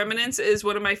after Remnants is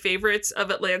one of my favorites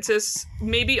of Atlantis.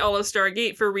 Maybe all of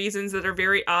Stargate for reasons that are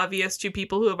very obvious to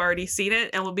people who have already seen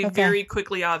it and will be very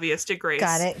quickly obvious to Grace.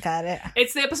 Got it.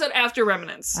 It's the episode after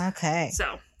Remnants. Okay.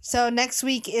 So next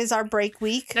week is our break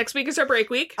week.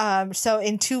 So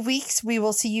in 2 weeks, we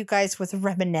will see you guys with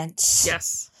Remnants.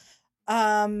 Yes.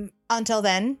 Until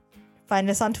then, find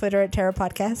us on Twitter at Terra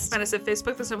Podcast. Find us at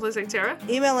Facebook, There's No Place Like Terra.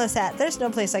 Email us at There's No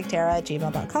Place Like Terra at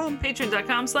gmail.com.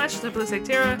 Patreon.com/There's No Place Like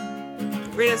Terra.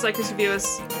 Rate us, like us, review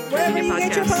us. Wherever you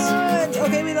get your puns.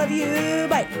 Okay, we love you.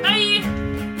 Bye. Bye.